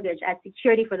mortgage as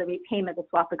security for the repayment of the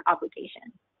swap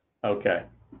obligation. Okay,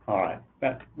 all right,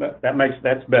 that's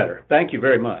better. Thank you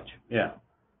very much. Yeah.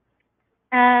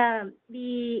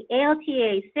 The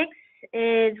ALTA 6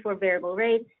 is for variable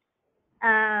rates.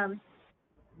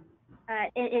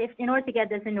 If in order to get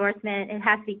this endorsement, it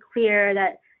has to be clear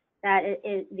that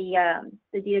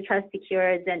the deed of trust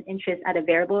secures an interest at a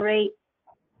variable rate.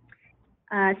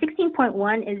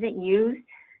 16.1 isn't used.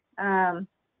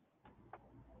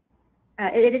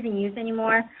 It isn't used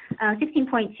anymore.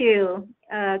 16.2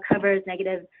 covers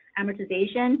negative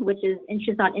amortization, which is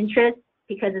interest on interest,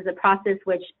 because it's a process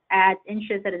which adds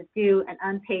interest that is due and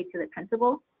unpaid to the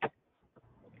principal.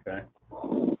 Okay.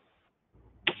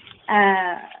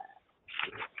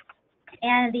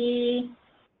 And the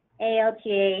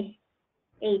ALTA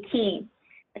 18.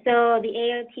 So the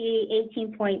ALTA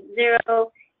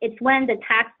 18.0, it's when the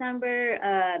tax number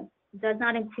does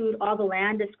not include all the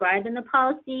land described in the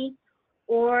policy,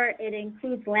 or it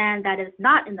includes land that is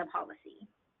not in the policy.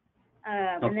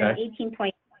 Okay. And then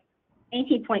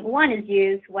 18.1 is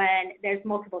used when there's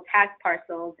multiple tax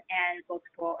parcels and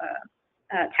multiple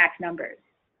tax numbers.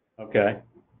 Okay.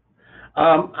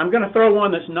 I'm going to throw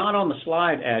one that's not on the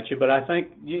slide at you, but I think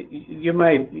you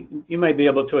may be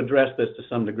able to address this to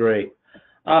some degree.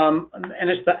 And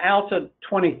it's the ALTA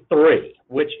 23,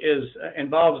 which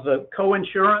involves the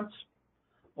co-insurance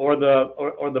or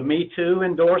the Me Too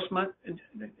endorsement.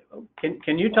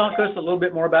 Can you talk to us a little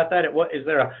bit more about that? Is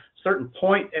there a certain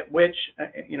point at which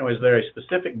is there a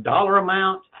specific dollar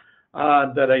amount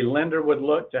that a lender would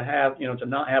look to have, to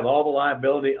not have all the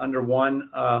liability under one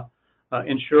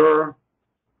insurer?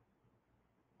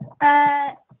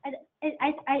 I'm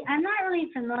not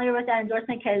really familiar with that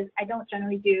endorsement because I don't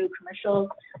generally do commercials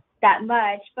that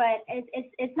much, but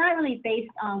it's not really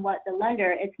based on what the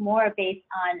lender, it's more based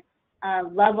on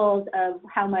levels of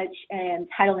how much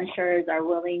title insurers are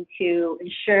willing to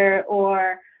insure,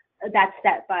 or that's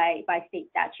set by state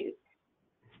statute.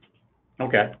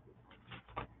 Okay.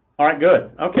 All right,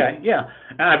 good. Okay, yeah.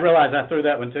 And I realize I threw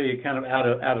that one to you kind of out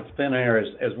of thin air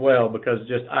as well, because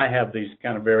I have these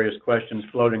kind of various questions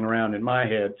floating around in my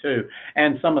head too.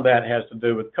 And some of that has to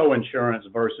do with co-insurance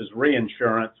versus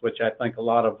reinsurance, which I think a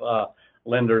lot of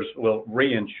lenders will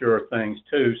reinsure things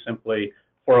too, simply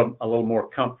for a little more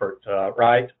comfort,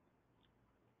 right?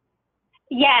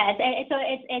 Yes, so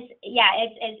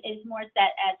it's more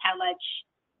set as how much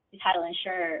the title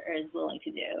insurer is willing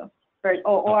to do.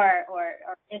 Or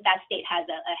if that state has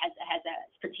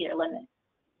a particular limit.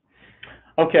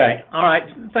 Okay, all right.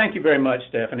 Thank you very much,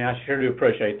 Stephanie. I sure do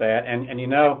appreciate that. And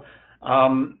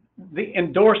the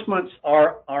endorsements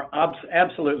are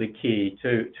absolutely key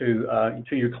to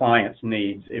your client's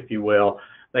needs, if you will.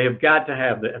 They have got to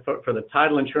have for the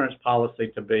title insurance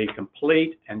policy to be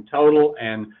complete and total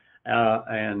and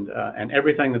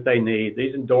everything that they need.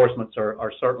 These endorsements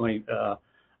are certainly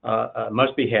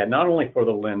must be had, not only for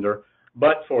the lender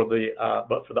but for the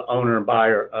owner and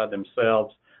buyer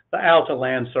themselves. The Alta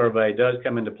Land Survey does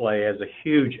come into play as a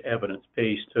huge evidence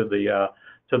piece to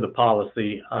the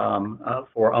policy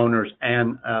for owners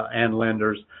and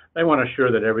lenders. They want to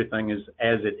assure that everything is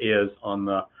as it is on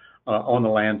the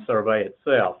land survey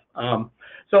itself.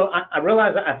 So I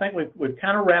realize I think we've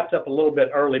kind of wrapped up a little bit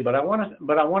early, but I want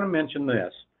to mention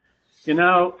this. You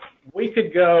know, we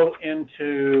could go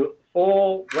into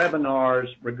full webinars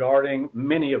regarding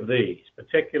many of these,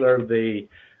 particularly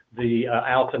the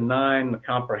Alta 9, the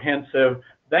comprehensive.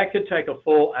 That could take a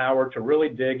full hour to really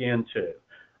dig into.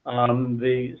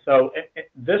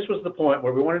 This was the point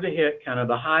where we wanted to hit kind of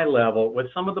the high level with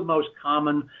some of the most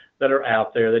common that are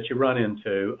out there that you run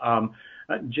into.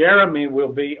 Jeremy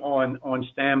will be on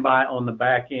standby on the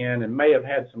back end and may have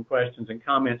had some questions and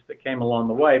comments that came along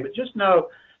the way, but just know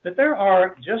that there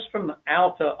are, just from the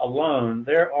Alta alone,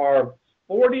 there are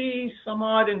 40 some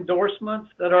odd endorsements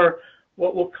that are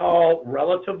what we'll call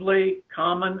relatively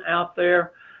common out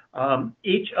there.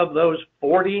 Each of those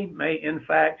 40 may in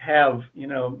fact have,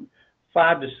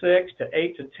 5 to 6 to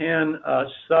 8 to 10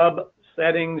 sub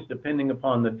settings, depending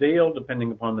upon the deal,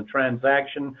 depending upon the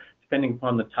transaction, depending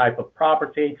upon the type of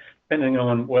property, depending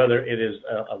on whether it is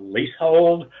a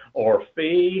leasehold or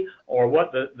fee or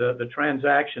what the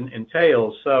transaction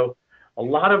entails. So a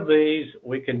lot of these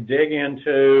we can dig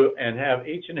into and have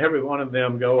each and every one of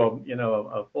them go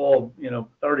a full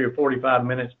 30 or 45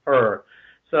 minutes per.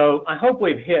 So I hope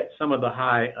we've hit some of the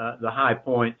high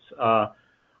points that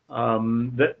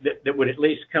would at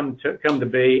least come to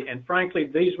be. And frankly,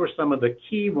 these were some of the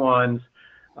key ones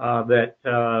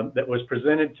that was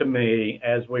presented to me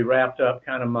as we wrapped up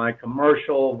kind of my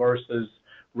commercial versus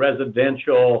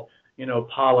residential,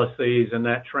 policies and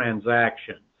that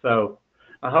transaction. So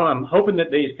I'm hoping that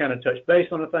these kind of touch base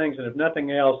on the things, and if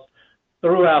nothing else,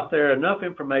 threw out there enough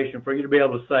information for you to be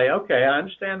able to say, okay, I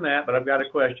understand that, but I've got a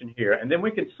question here. And then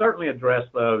we can certainly address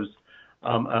those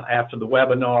after the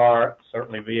webinar,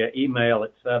 certainly via email,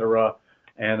 et cetera,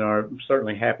 and are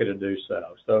certainly happy to do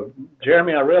so. So,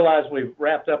 Jeremy, I realize we've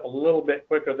wrapped up a little bit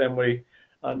quicker than we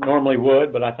normally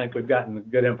would, but I think we've gotten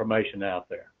good information out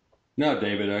there. No,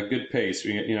 David, a good pace.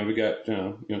 We got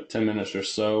 10 minutes or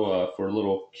so for a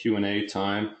little Q&A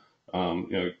time.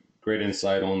 Great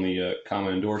insight on the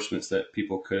common endorsements that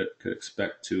people could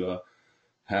expect to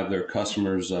have their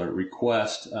customers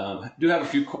request. Do have a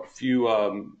few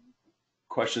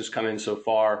questions come in so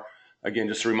far. Again,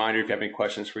 just a reminder, if you have any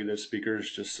questions for either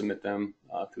speakers, just submit them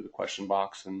through the question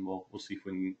box, and we'll see if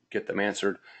we can get them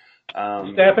answered.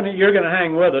 Stephanie, you're going to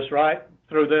hang with us, right,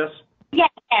 through this? Yes.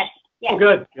 Oh,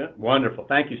 good. Wonderful.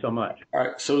 Thank you so much. All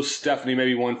right. So, Stephanie,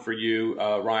 maybe one for you.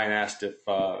 Ryan asked if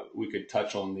we could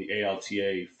touch on the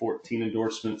ALTA 14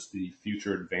 endorsements, the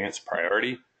future advance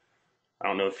priority. I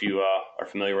don't know if you are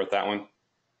familiar with that one.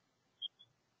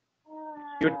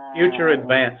 Future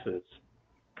advances.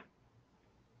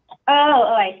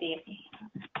 Oh, I see.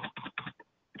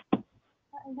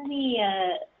 Let me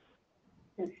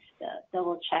just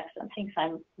double check something, so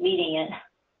I'm reading it.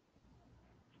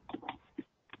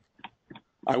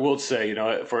 I will say,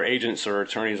 for agents or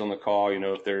attorneys on the call,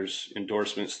 if there's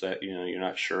endorsements that, you're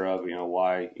not sure of,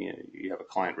 why you have a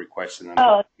client requesting them,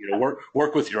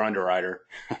 work with your underwriter.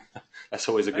 That's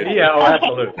always a good thing. Yeah,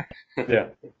 absolutely. Yeah.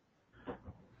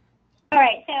 All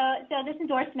right, so this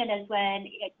endorsement is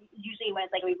usually when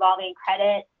it's like revolving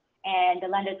credit and the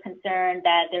lender's concerned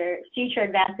that their future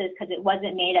advances, because it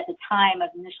wasn't made at the time of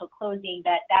initial closing,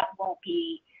 that won't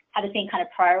have the same kind of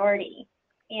priority.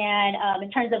 And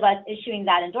in terms of us issuing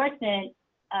that endorsement,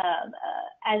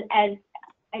 I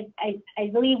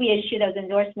believe we issue those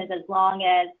endorsements as long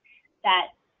as that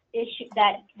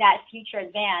future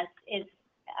advance is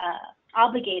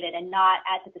obligated and not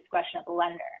at the discretion of the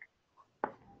lender.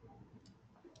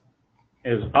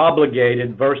 Is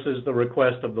obligated versus the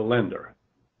request of the lender.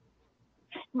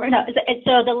 No,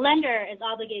 so the lender is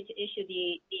obligated to issue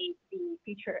the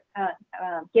future,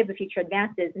 give the future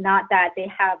advances, not that they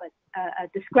have a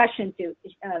discretion to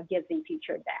give the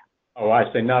future advance. Oh,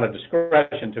 I see. Not a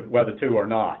discretion to whether to or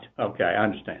not. Okay, I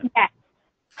understand. Yeah.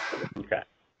 Okay.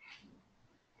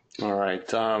 All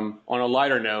right. On a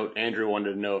lighter note, Andrew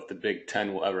wanted to know if the Big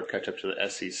Ten will ever catch up to the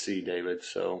SEC, David.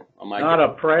 So, not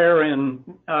a prayer in.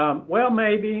 Well,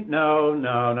 maybe. No,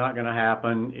 not going to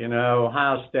happen.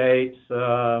 Ohio State's.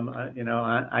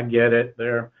 I get it.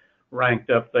 They're ranked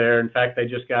up there. In fact, they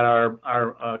just got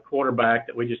our quarterback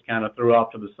that we just kind of threw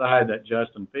off to the side, that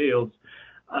Justin Fields.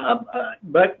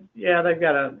 But yeah, they've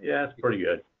got it's pretty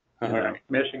good. All right.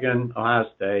 Michigan, Ohio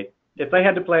State. If they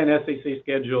had to play an SEC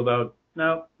schedule, though,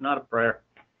 no, not a prayer.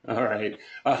 All right.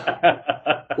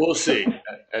 We'll see,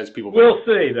 as people. We'll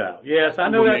see, though. Yes, I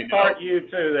know that's part know. you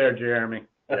too, there, Jeremy.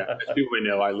 Yeah, as people may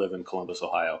know, I live in Columbus,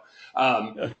 Ohio.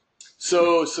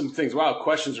 So some things. Wow,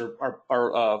 questions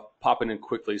are popping in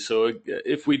quickly. So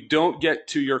if we don't get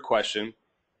to your question,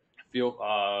 feel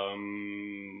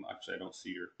actually I don't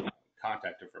see your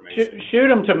contact information. Shoot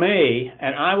them to me,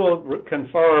 and I will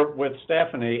confer with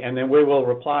Stephanie, and then we will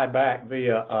reply back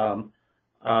via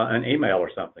an email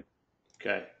or something.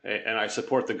 Okay, and I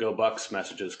support the Go Bucks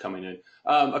messages coming in.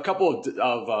 A couple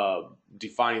of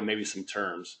defining maybe some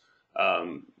terms.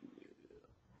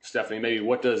 Stephanie, maybe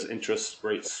what does interest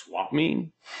rate swap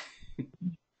mean?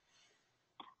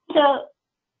 So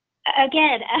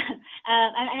again,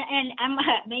 and I'm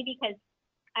maybe because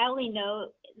I only know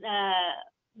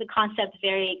the concepts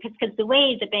very because the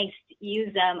way the banks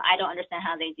use them, I don't understand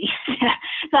how they do.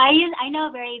 So I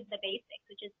know the basics,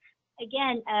 which is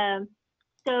again,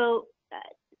 so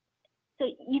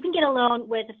you can get a loan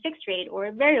with a fixed rate or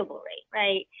a variable rate,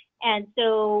 right? And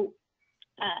so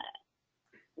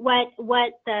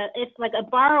if like a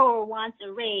borrower wants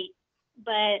a rate,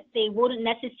 but they wouldn't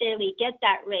necessarily get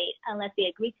that rate unless they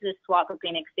agree to the swap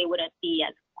agreement because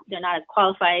they're not as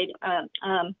qualified.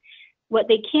 What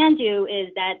they can do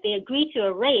is that they agree to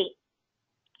a rate,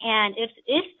 and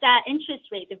if that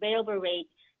interest rate, the variable rate,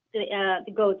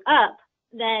 goes up,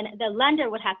 then the lender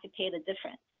would have to pay the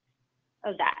difference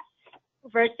of that.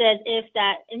 Versus if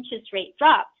that interest rate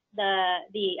drops,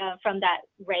 from that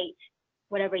rate,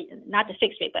 whatever, not the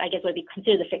fixed rate, but I guess would be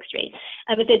considered the fixed rate.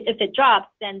 If it drops,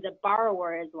 then the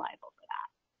borrower is liable for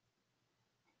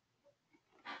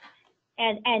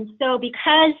that. And so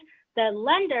because the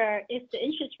lender, if the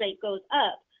interest rate goes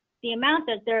up, the amount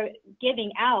that they're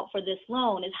giving out for this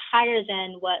loan is higher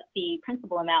than what the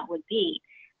principal amount would be.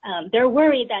 They're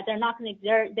worried that they're not going to,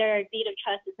 their deed of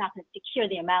trust is not going to secure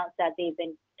the amounts that they've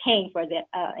been paying for the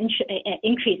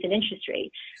increase in interest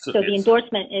rate. So the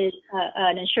endorsement is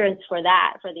an insurance for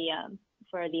that, for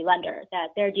the lender,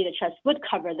 that their deed of trust would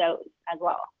cover those as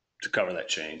well. To cover that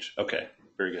change. Okay,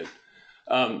 very good.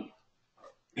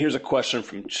 Here's a question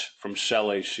from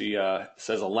Shelley. She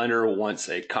says a lender wants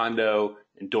a condo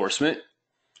endorsement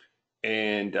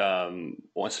and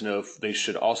wants to know if they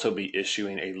should also be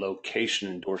issuing a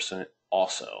location endorsement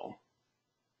also.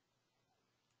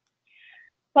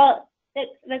 Well,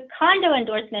 the condo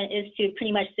endorsement is to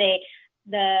pretty much say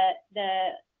the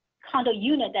condo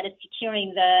unit that is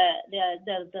securing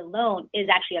the loan is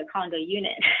actually a condo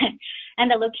unit. And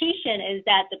the location is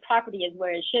that the property is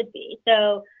where it should be.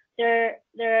 So they're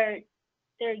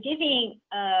giving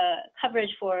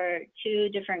coverage for two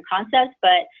different concepts,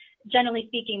 but generally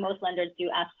speaking, most lenders do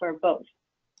ask for both.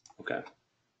 Okay.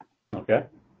 Okay.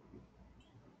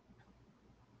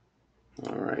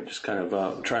 All right. Just kind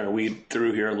of trying to weed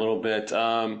through here a little bit.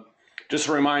 Just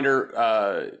a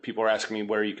reminder, people are asking me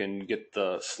where you can get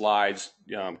the slides.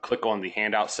 Click on the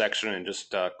handout section and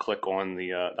just click on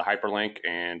the hyperlink,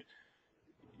 and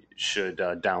you should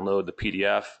download the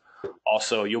PDF.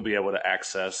 Also, you'll be able to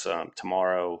access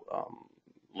tomorrow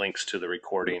links to the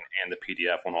recording and the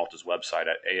PDF on Alta's website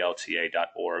at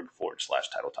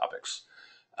alta.org/title topics.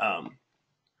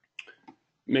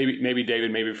 Maybe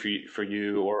David, maybe for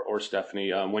you or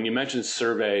Stephanie, when you mentioned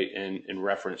survey in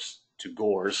reference to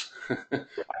GORS, I've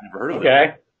never heard of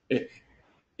it.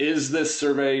 Is this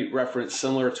survey reference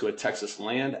similar to a Texas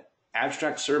land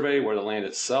abstract survey where the land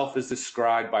itself is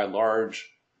described by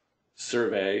large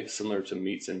survey similar to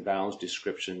meets and bounds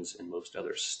descriptions in most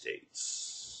other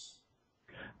states?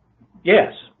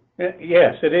 Yes,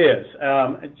 it is.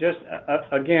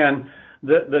 Again,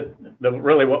 the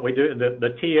really what we do,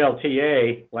 the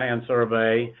TLTA land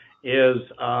survey is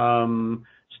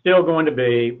still going to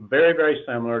be very, very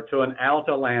similar to an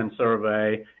ALTA land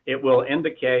survey. It will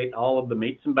indicate all of the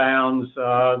meets and bounds,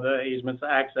 the easements,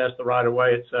 access, the right of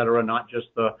way, et cetera, not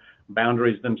just the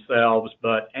boundaries themselves,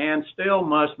 and still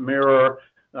must mirror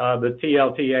the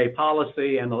TLTA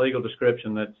policy and the legal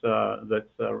description that's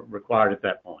required at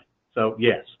that point. So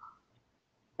yes.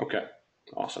 Okay,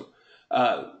 awesome.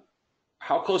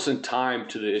 How close in time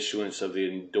to the issuance of the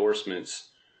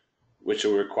endorsements, which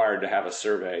are required to have a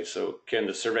survey? So can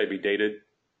the survey be dated?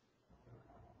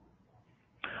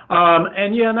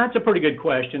 And that's a pretty good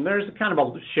question. There's kind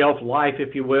of a shelf life,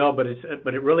 if you will, but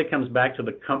it really comes back to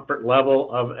the comfort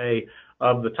level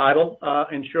of the title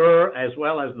insurer as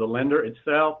well as the lender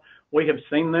itself. We have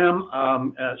seen them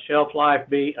shelf life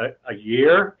be a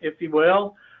year, if you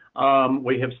will.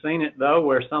 We have seen it, though,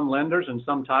 where some lenders and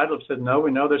some titles have said, no,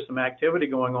 we know there's some activity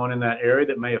going on in that area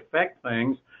that may affect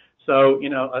things. So,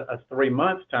 a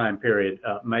 3-month time period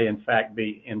may, in fact,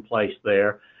 be in place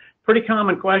there. Pretty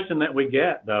common question that we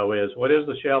get, though, is what is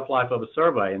the shelf life of a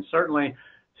survey? And certainly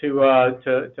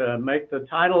to make the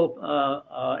title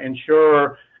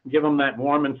insurer give them that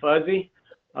warm and fuzzy,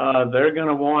 they're going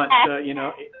to want,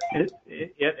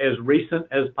 it as recent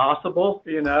as possible,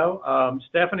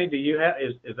 Stephanie, do you have,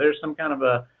 is there some kind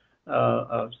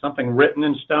of something written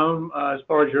in stone as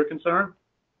far as you're concerned?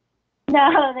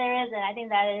 No, there isn't. I think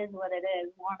that is what it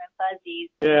is, warm and fuzzy.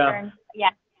 Yeah.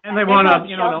 Yeah. And they want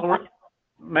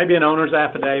maybe an owner's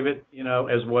affidavit,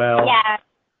 as well. Yeah.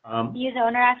 Use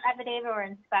owner affidavit or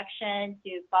inspection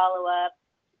to follow up.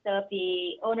 So if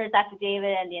the owner's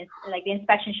affidavit and the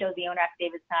inspection shows the owner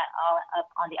affidavit's not all up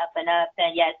on the up and up,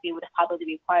 then yes, we would probably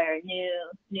require a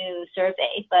new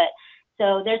survey. But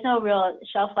so there's no real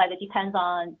shelf life. It depends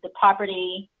on the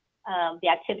property, the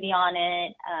activity on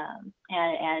it,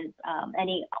 and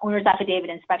any owner's affidavit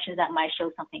inspections that might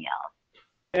show something else.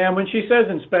 And when she says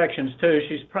inspections too,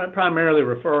 she's primarily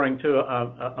referring to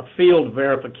a field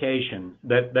verification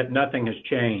that nothing has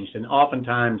changed. And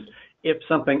oftentimes, if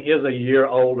something is a year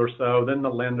old or so, then the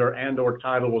lender and or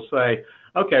title will say,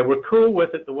 okay, we're cool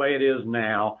with it the way it is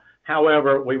now.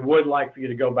 However, we would like for you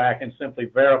to go back and simply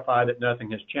verify that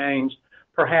nothing has changed,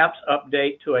 perhaps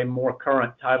update to a more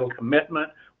current title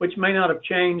commitment, which may not have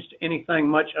changed anything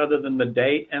much other than the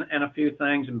date and a few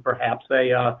things, and perhaps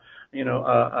a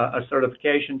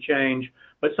certification change.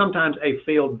 But sometimes a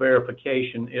field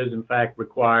verification is in fact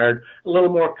required. A little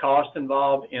more cost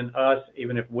involved in us,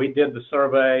 even if we did the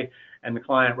survey and the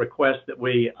client requests that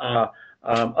we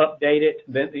update it,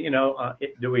 then,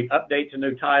 do we update to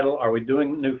new title? Are we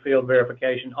doing new field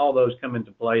verification? All those come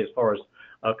into play as far as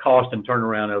cost and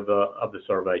turnaround of the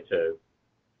survey too.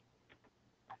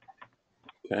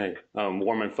 Okay,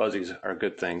 warm and fuzzies are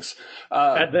good things.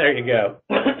 There you go.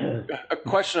 A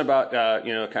question about,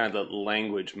 kind of the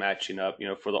language matching up,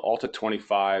 for the Alta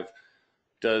 25,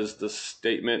 does the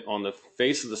statement on the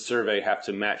face of the survey have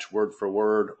to match word for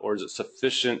word, or is it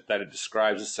sufficient that it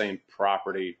describes the same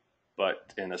property,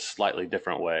 but in a slightly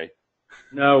different way?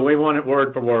 No, we want it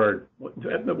word for word.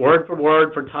 Word for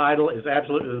word for title is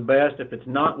absolutely the best. If it's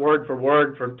not word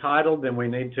for title, then we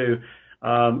need to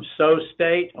so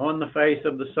state on the face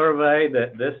of the survey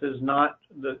that this is not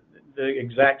the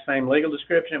exact same legal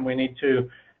description. We need to,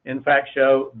 in fact,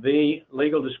 show the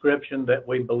legal description that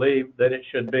we believe that it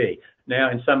should be. Now,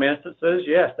 in some instances,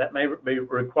 yes, that may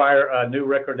require a new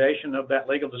recordation of that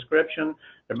legal description.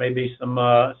 There may be some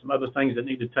other things that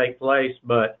need to take place,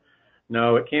 but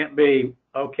no, it can't be,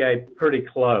 okay, pretty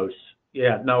close.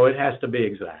 Yeah, no, it has to be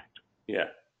exact. Yeah,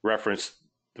 reference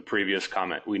the previous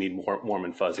comment. We need more warm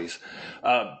and fuzzies.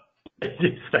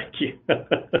 Thank you.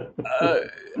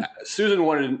 Susan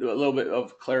wanted a little bit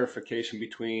of clarification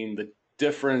between the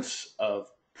difference of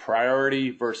priority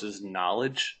versus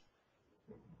knowledge.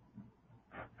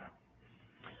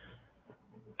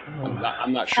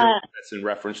 I'm not sure what that's in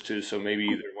reference to, so maybe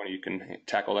either one of you can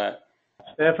tackle that.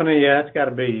 Stephanie, yeah, it's got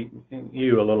to be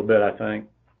you a little bit, I think.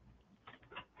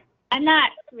 I'm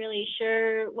not really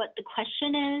sure what the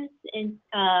question is.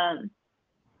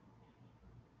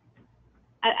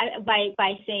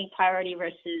 By saying priority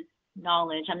versus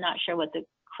knowledge, I'm not sure what the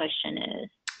question is.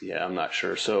 Yeah, I'm not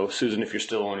sure. So, Susan, if you're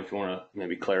still on, if you want to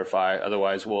maybe clarify,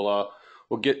 otherwise we'll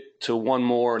get to one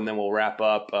more and then we'll wrap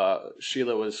up.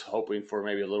 Sheila was hoping for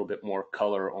maybe a little bit more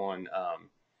color on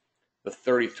the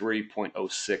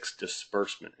 33.06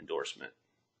 disbursement endorsement.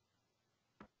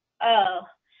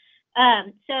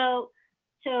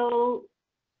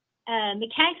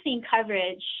 Mechanics lien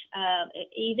coverage,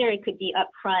 either it could be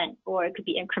upfront or it could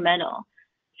be incremental.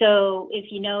 So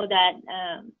if you know that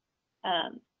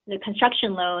the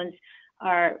construction loans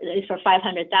is for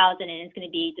 $500,000 and it's going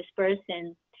to be dispersed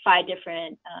in 5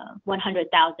 different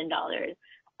 $100,000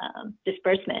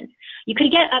 disbursements, you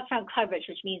could get upfront coverage,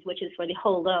 which is for the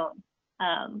whole loan,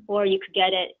 or you could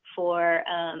get it for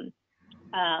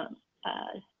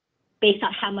based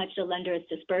on how much the lender is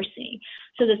dispersing.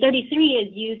 So the 33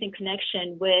 is used in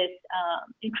connection with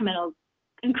incremental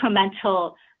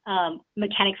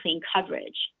mechanics lien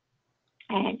coverage.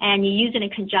 And you use it in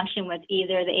conjunction with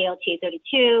either the ALTA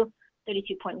 32,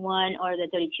 32.1, or the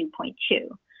 32.2.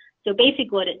 So basically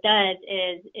what it does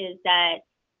is that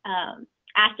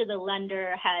after the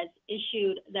lender has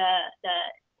issued the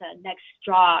next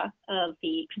draw of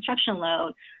the construction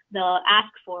loan, they'll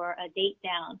ask for a date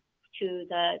down to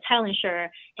the title insurer,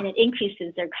 and it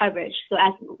increases their coverage. So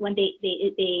when they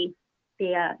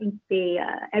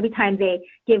every time they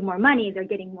give more money, they're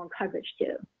getting more coverage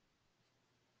too.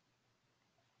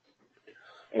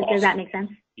 Does that make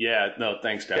sense? Yeah, no,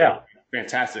 thanks, Debbie. Yeah.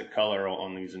 Fantastic color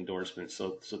on these endorsements.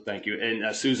 So thank you.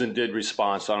 And Susan did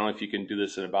respond. So I don't know if you can do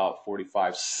this in about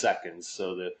 45 seconds.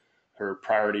 So that her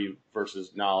priority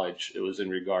versus knowledge, it was in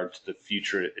regard to the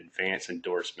future advance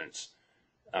endorsements.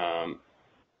 Have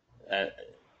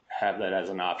that as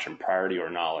an option, priority or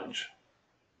knowledge.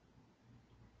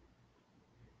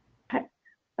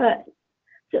 I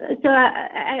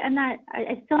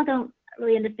still don't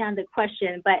really understand the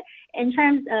question, but in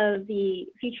terms of the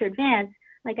future advance,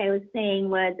 like I was saying,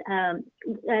 was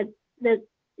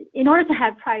in order to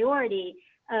have priority,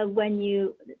 a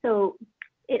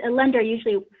lender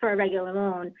usually for a regular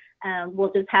loan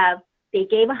will just have, they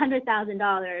gave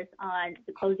 $100,000 on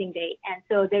the closing date, and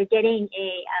so they're getting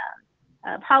a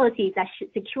policy that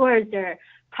secures their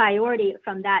priority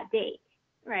from that date,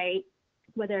 right?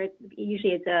 Whether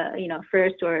usually it's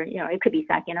first or it could be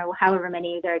second or however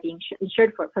many they're being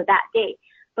insured for that date.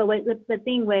 But the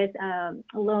thing with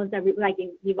loans that like a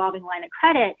revolving line of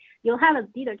credit, you'll have a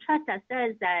deed of trust that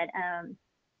says that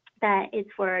that it's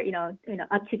for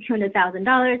up to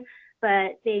 $200,000,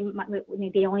 but they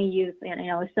only use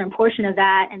a certain portion of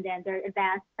that, and then they're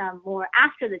advanced some more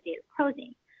after the date of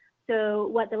closing. So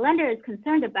what the lender is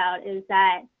concerned about is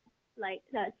that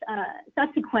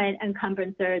subsequent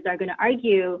encumbrances are going to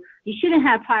argue you shouldn't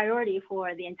have priority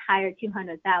for the entire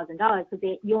 $200,000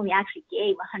 because you only actually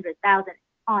gave $100,000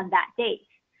 on that date.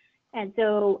 And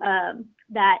so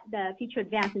that the future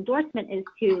advance endorsement is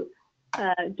to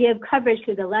give coverage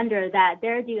to the lender that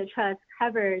their deed of trust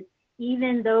covers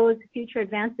even those future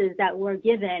advances that were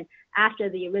given after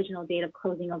the original date of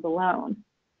closing of the loan.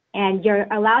 And you're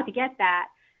allowed to get that.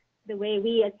 The way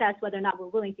we assess whether or not we're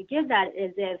willing to give that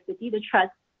is if the deed of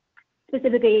trust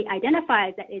specifically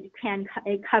identifies that it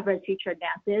covers future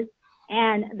advances,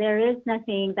 and there is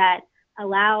nothing that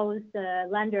allows the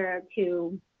lender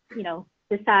to,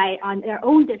 decide on their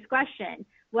own discretion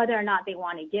whether or not they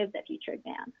want to give the future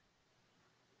advance.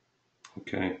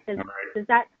 Okay. All right. Does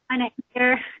that kind of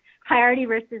clear priority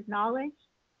versus knowledge?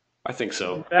 I think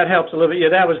so. That helps a little bit. Yeah,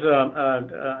 that was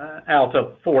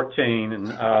Alta 14 and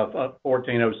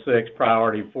 1406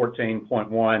 priority,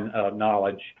 14.1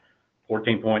 knowledge,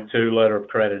 14.2 letter of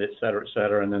credit, et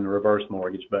cetera, and then the reverse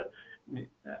mortgage. But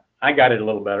I got it a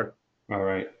little better. All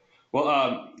right. Well,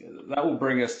 that will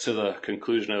bring us to the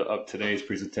conclusion of today's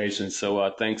presentation.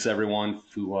 So thanks everyone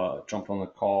who jumped on the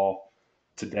call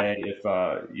today. If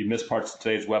you missed parts of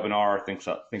today's webinar, I think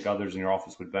others in your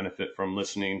office would benefit from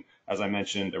listening. As I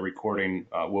mentioned, a recording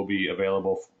will be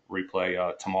available for replay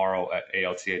tomorrow at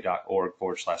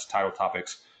alta.org/title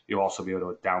topics. You'll also be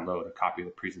able to download a copy of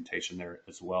the presentation there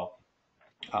as well.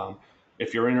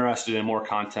 If you're interested in more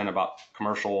content about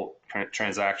commercial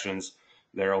transactions,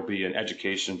 there will be an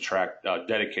education track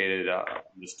dedicated to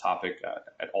this topic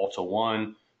at Alta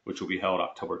 1, which will be held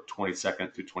October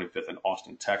 22nd through 25th in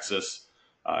Austin, Texas.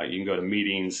 You can go to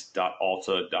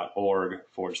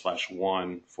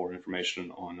meetings.alta.org/1 for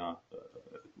information on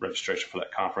registration for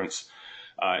that conference.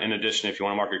 In addition, if you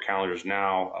want to mark your calendars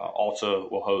now, Alta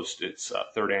will host its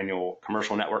third annual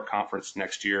Commercial Network Conference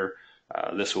next year.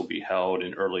 This will be held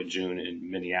in early June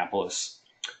in Minneapolis.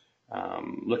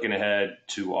 Looking ahead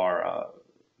to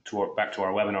back to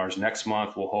our webinars next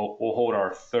month, we'll hold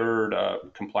our third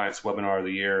compliance webinar of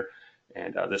the year,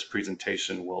 and this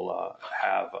presentation will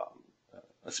have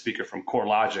a speaker from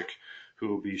CoreLogic who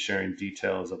will be sharing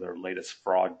details of their latest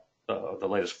fraud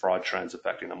trends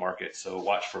affecting the market. So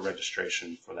watch for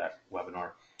registration for that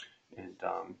webinar. And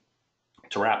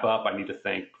to wrap up, I need to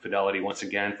thank Fidelity once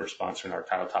again for sponsoring our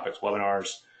Title Topics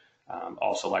webinars.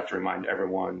 Also like to remind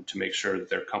everyone to make sure that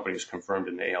their company is confirmed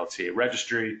in the ALTA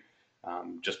registry.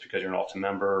 Just because you're an Alta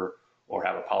member or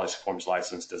have a policyforms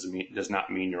license does not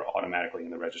mean you're automatically in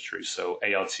the registry. So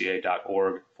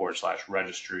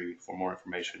alta.org/registry for more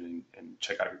information and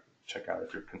check out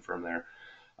if you're confirmed there.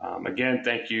 Again,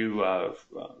 thank you,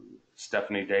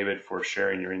 Stephanie, David, for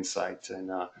sharing your insights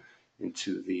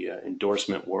into the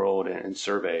endorsement world and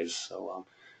surveys. So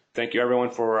thank you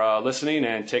everyone for listening,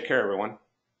 and take care, everyone.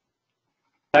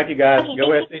 Thank you, guys.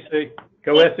 Go SEC.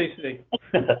 Go SEC.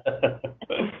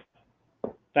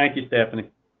 Thank you,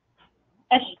 Stephanie.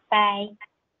 Okay, bye.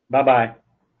 Bye-bye.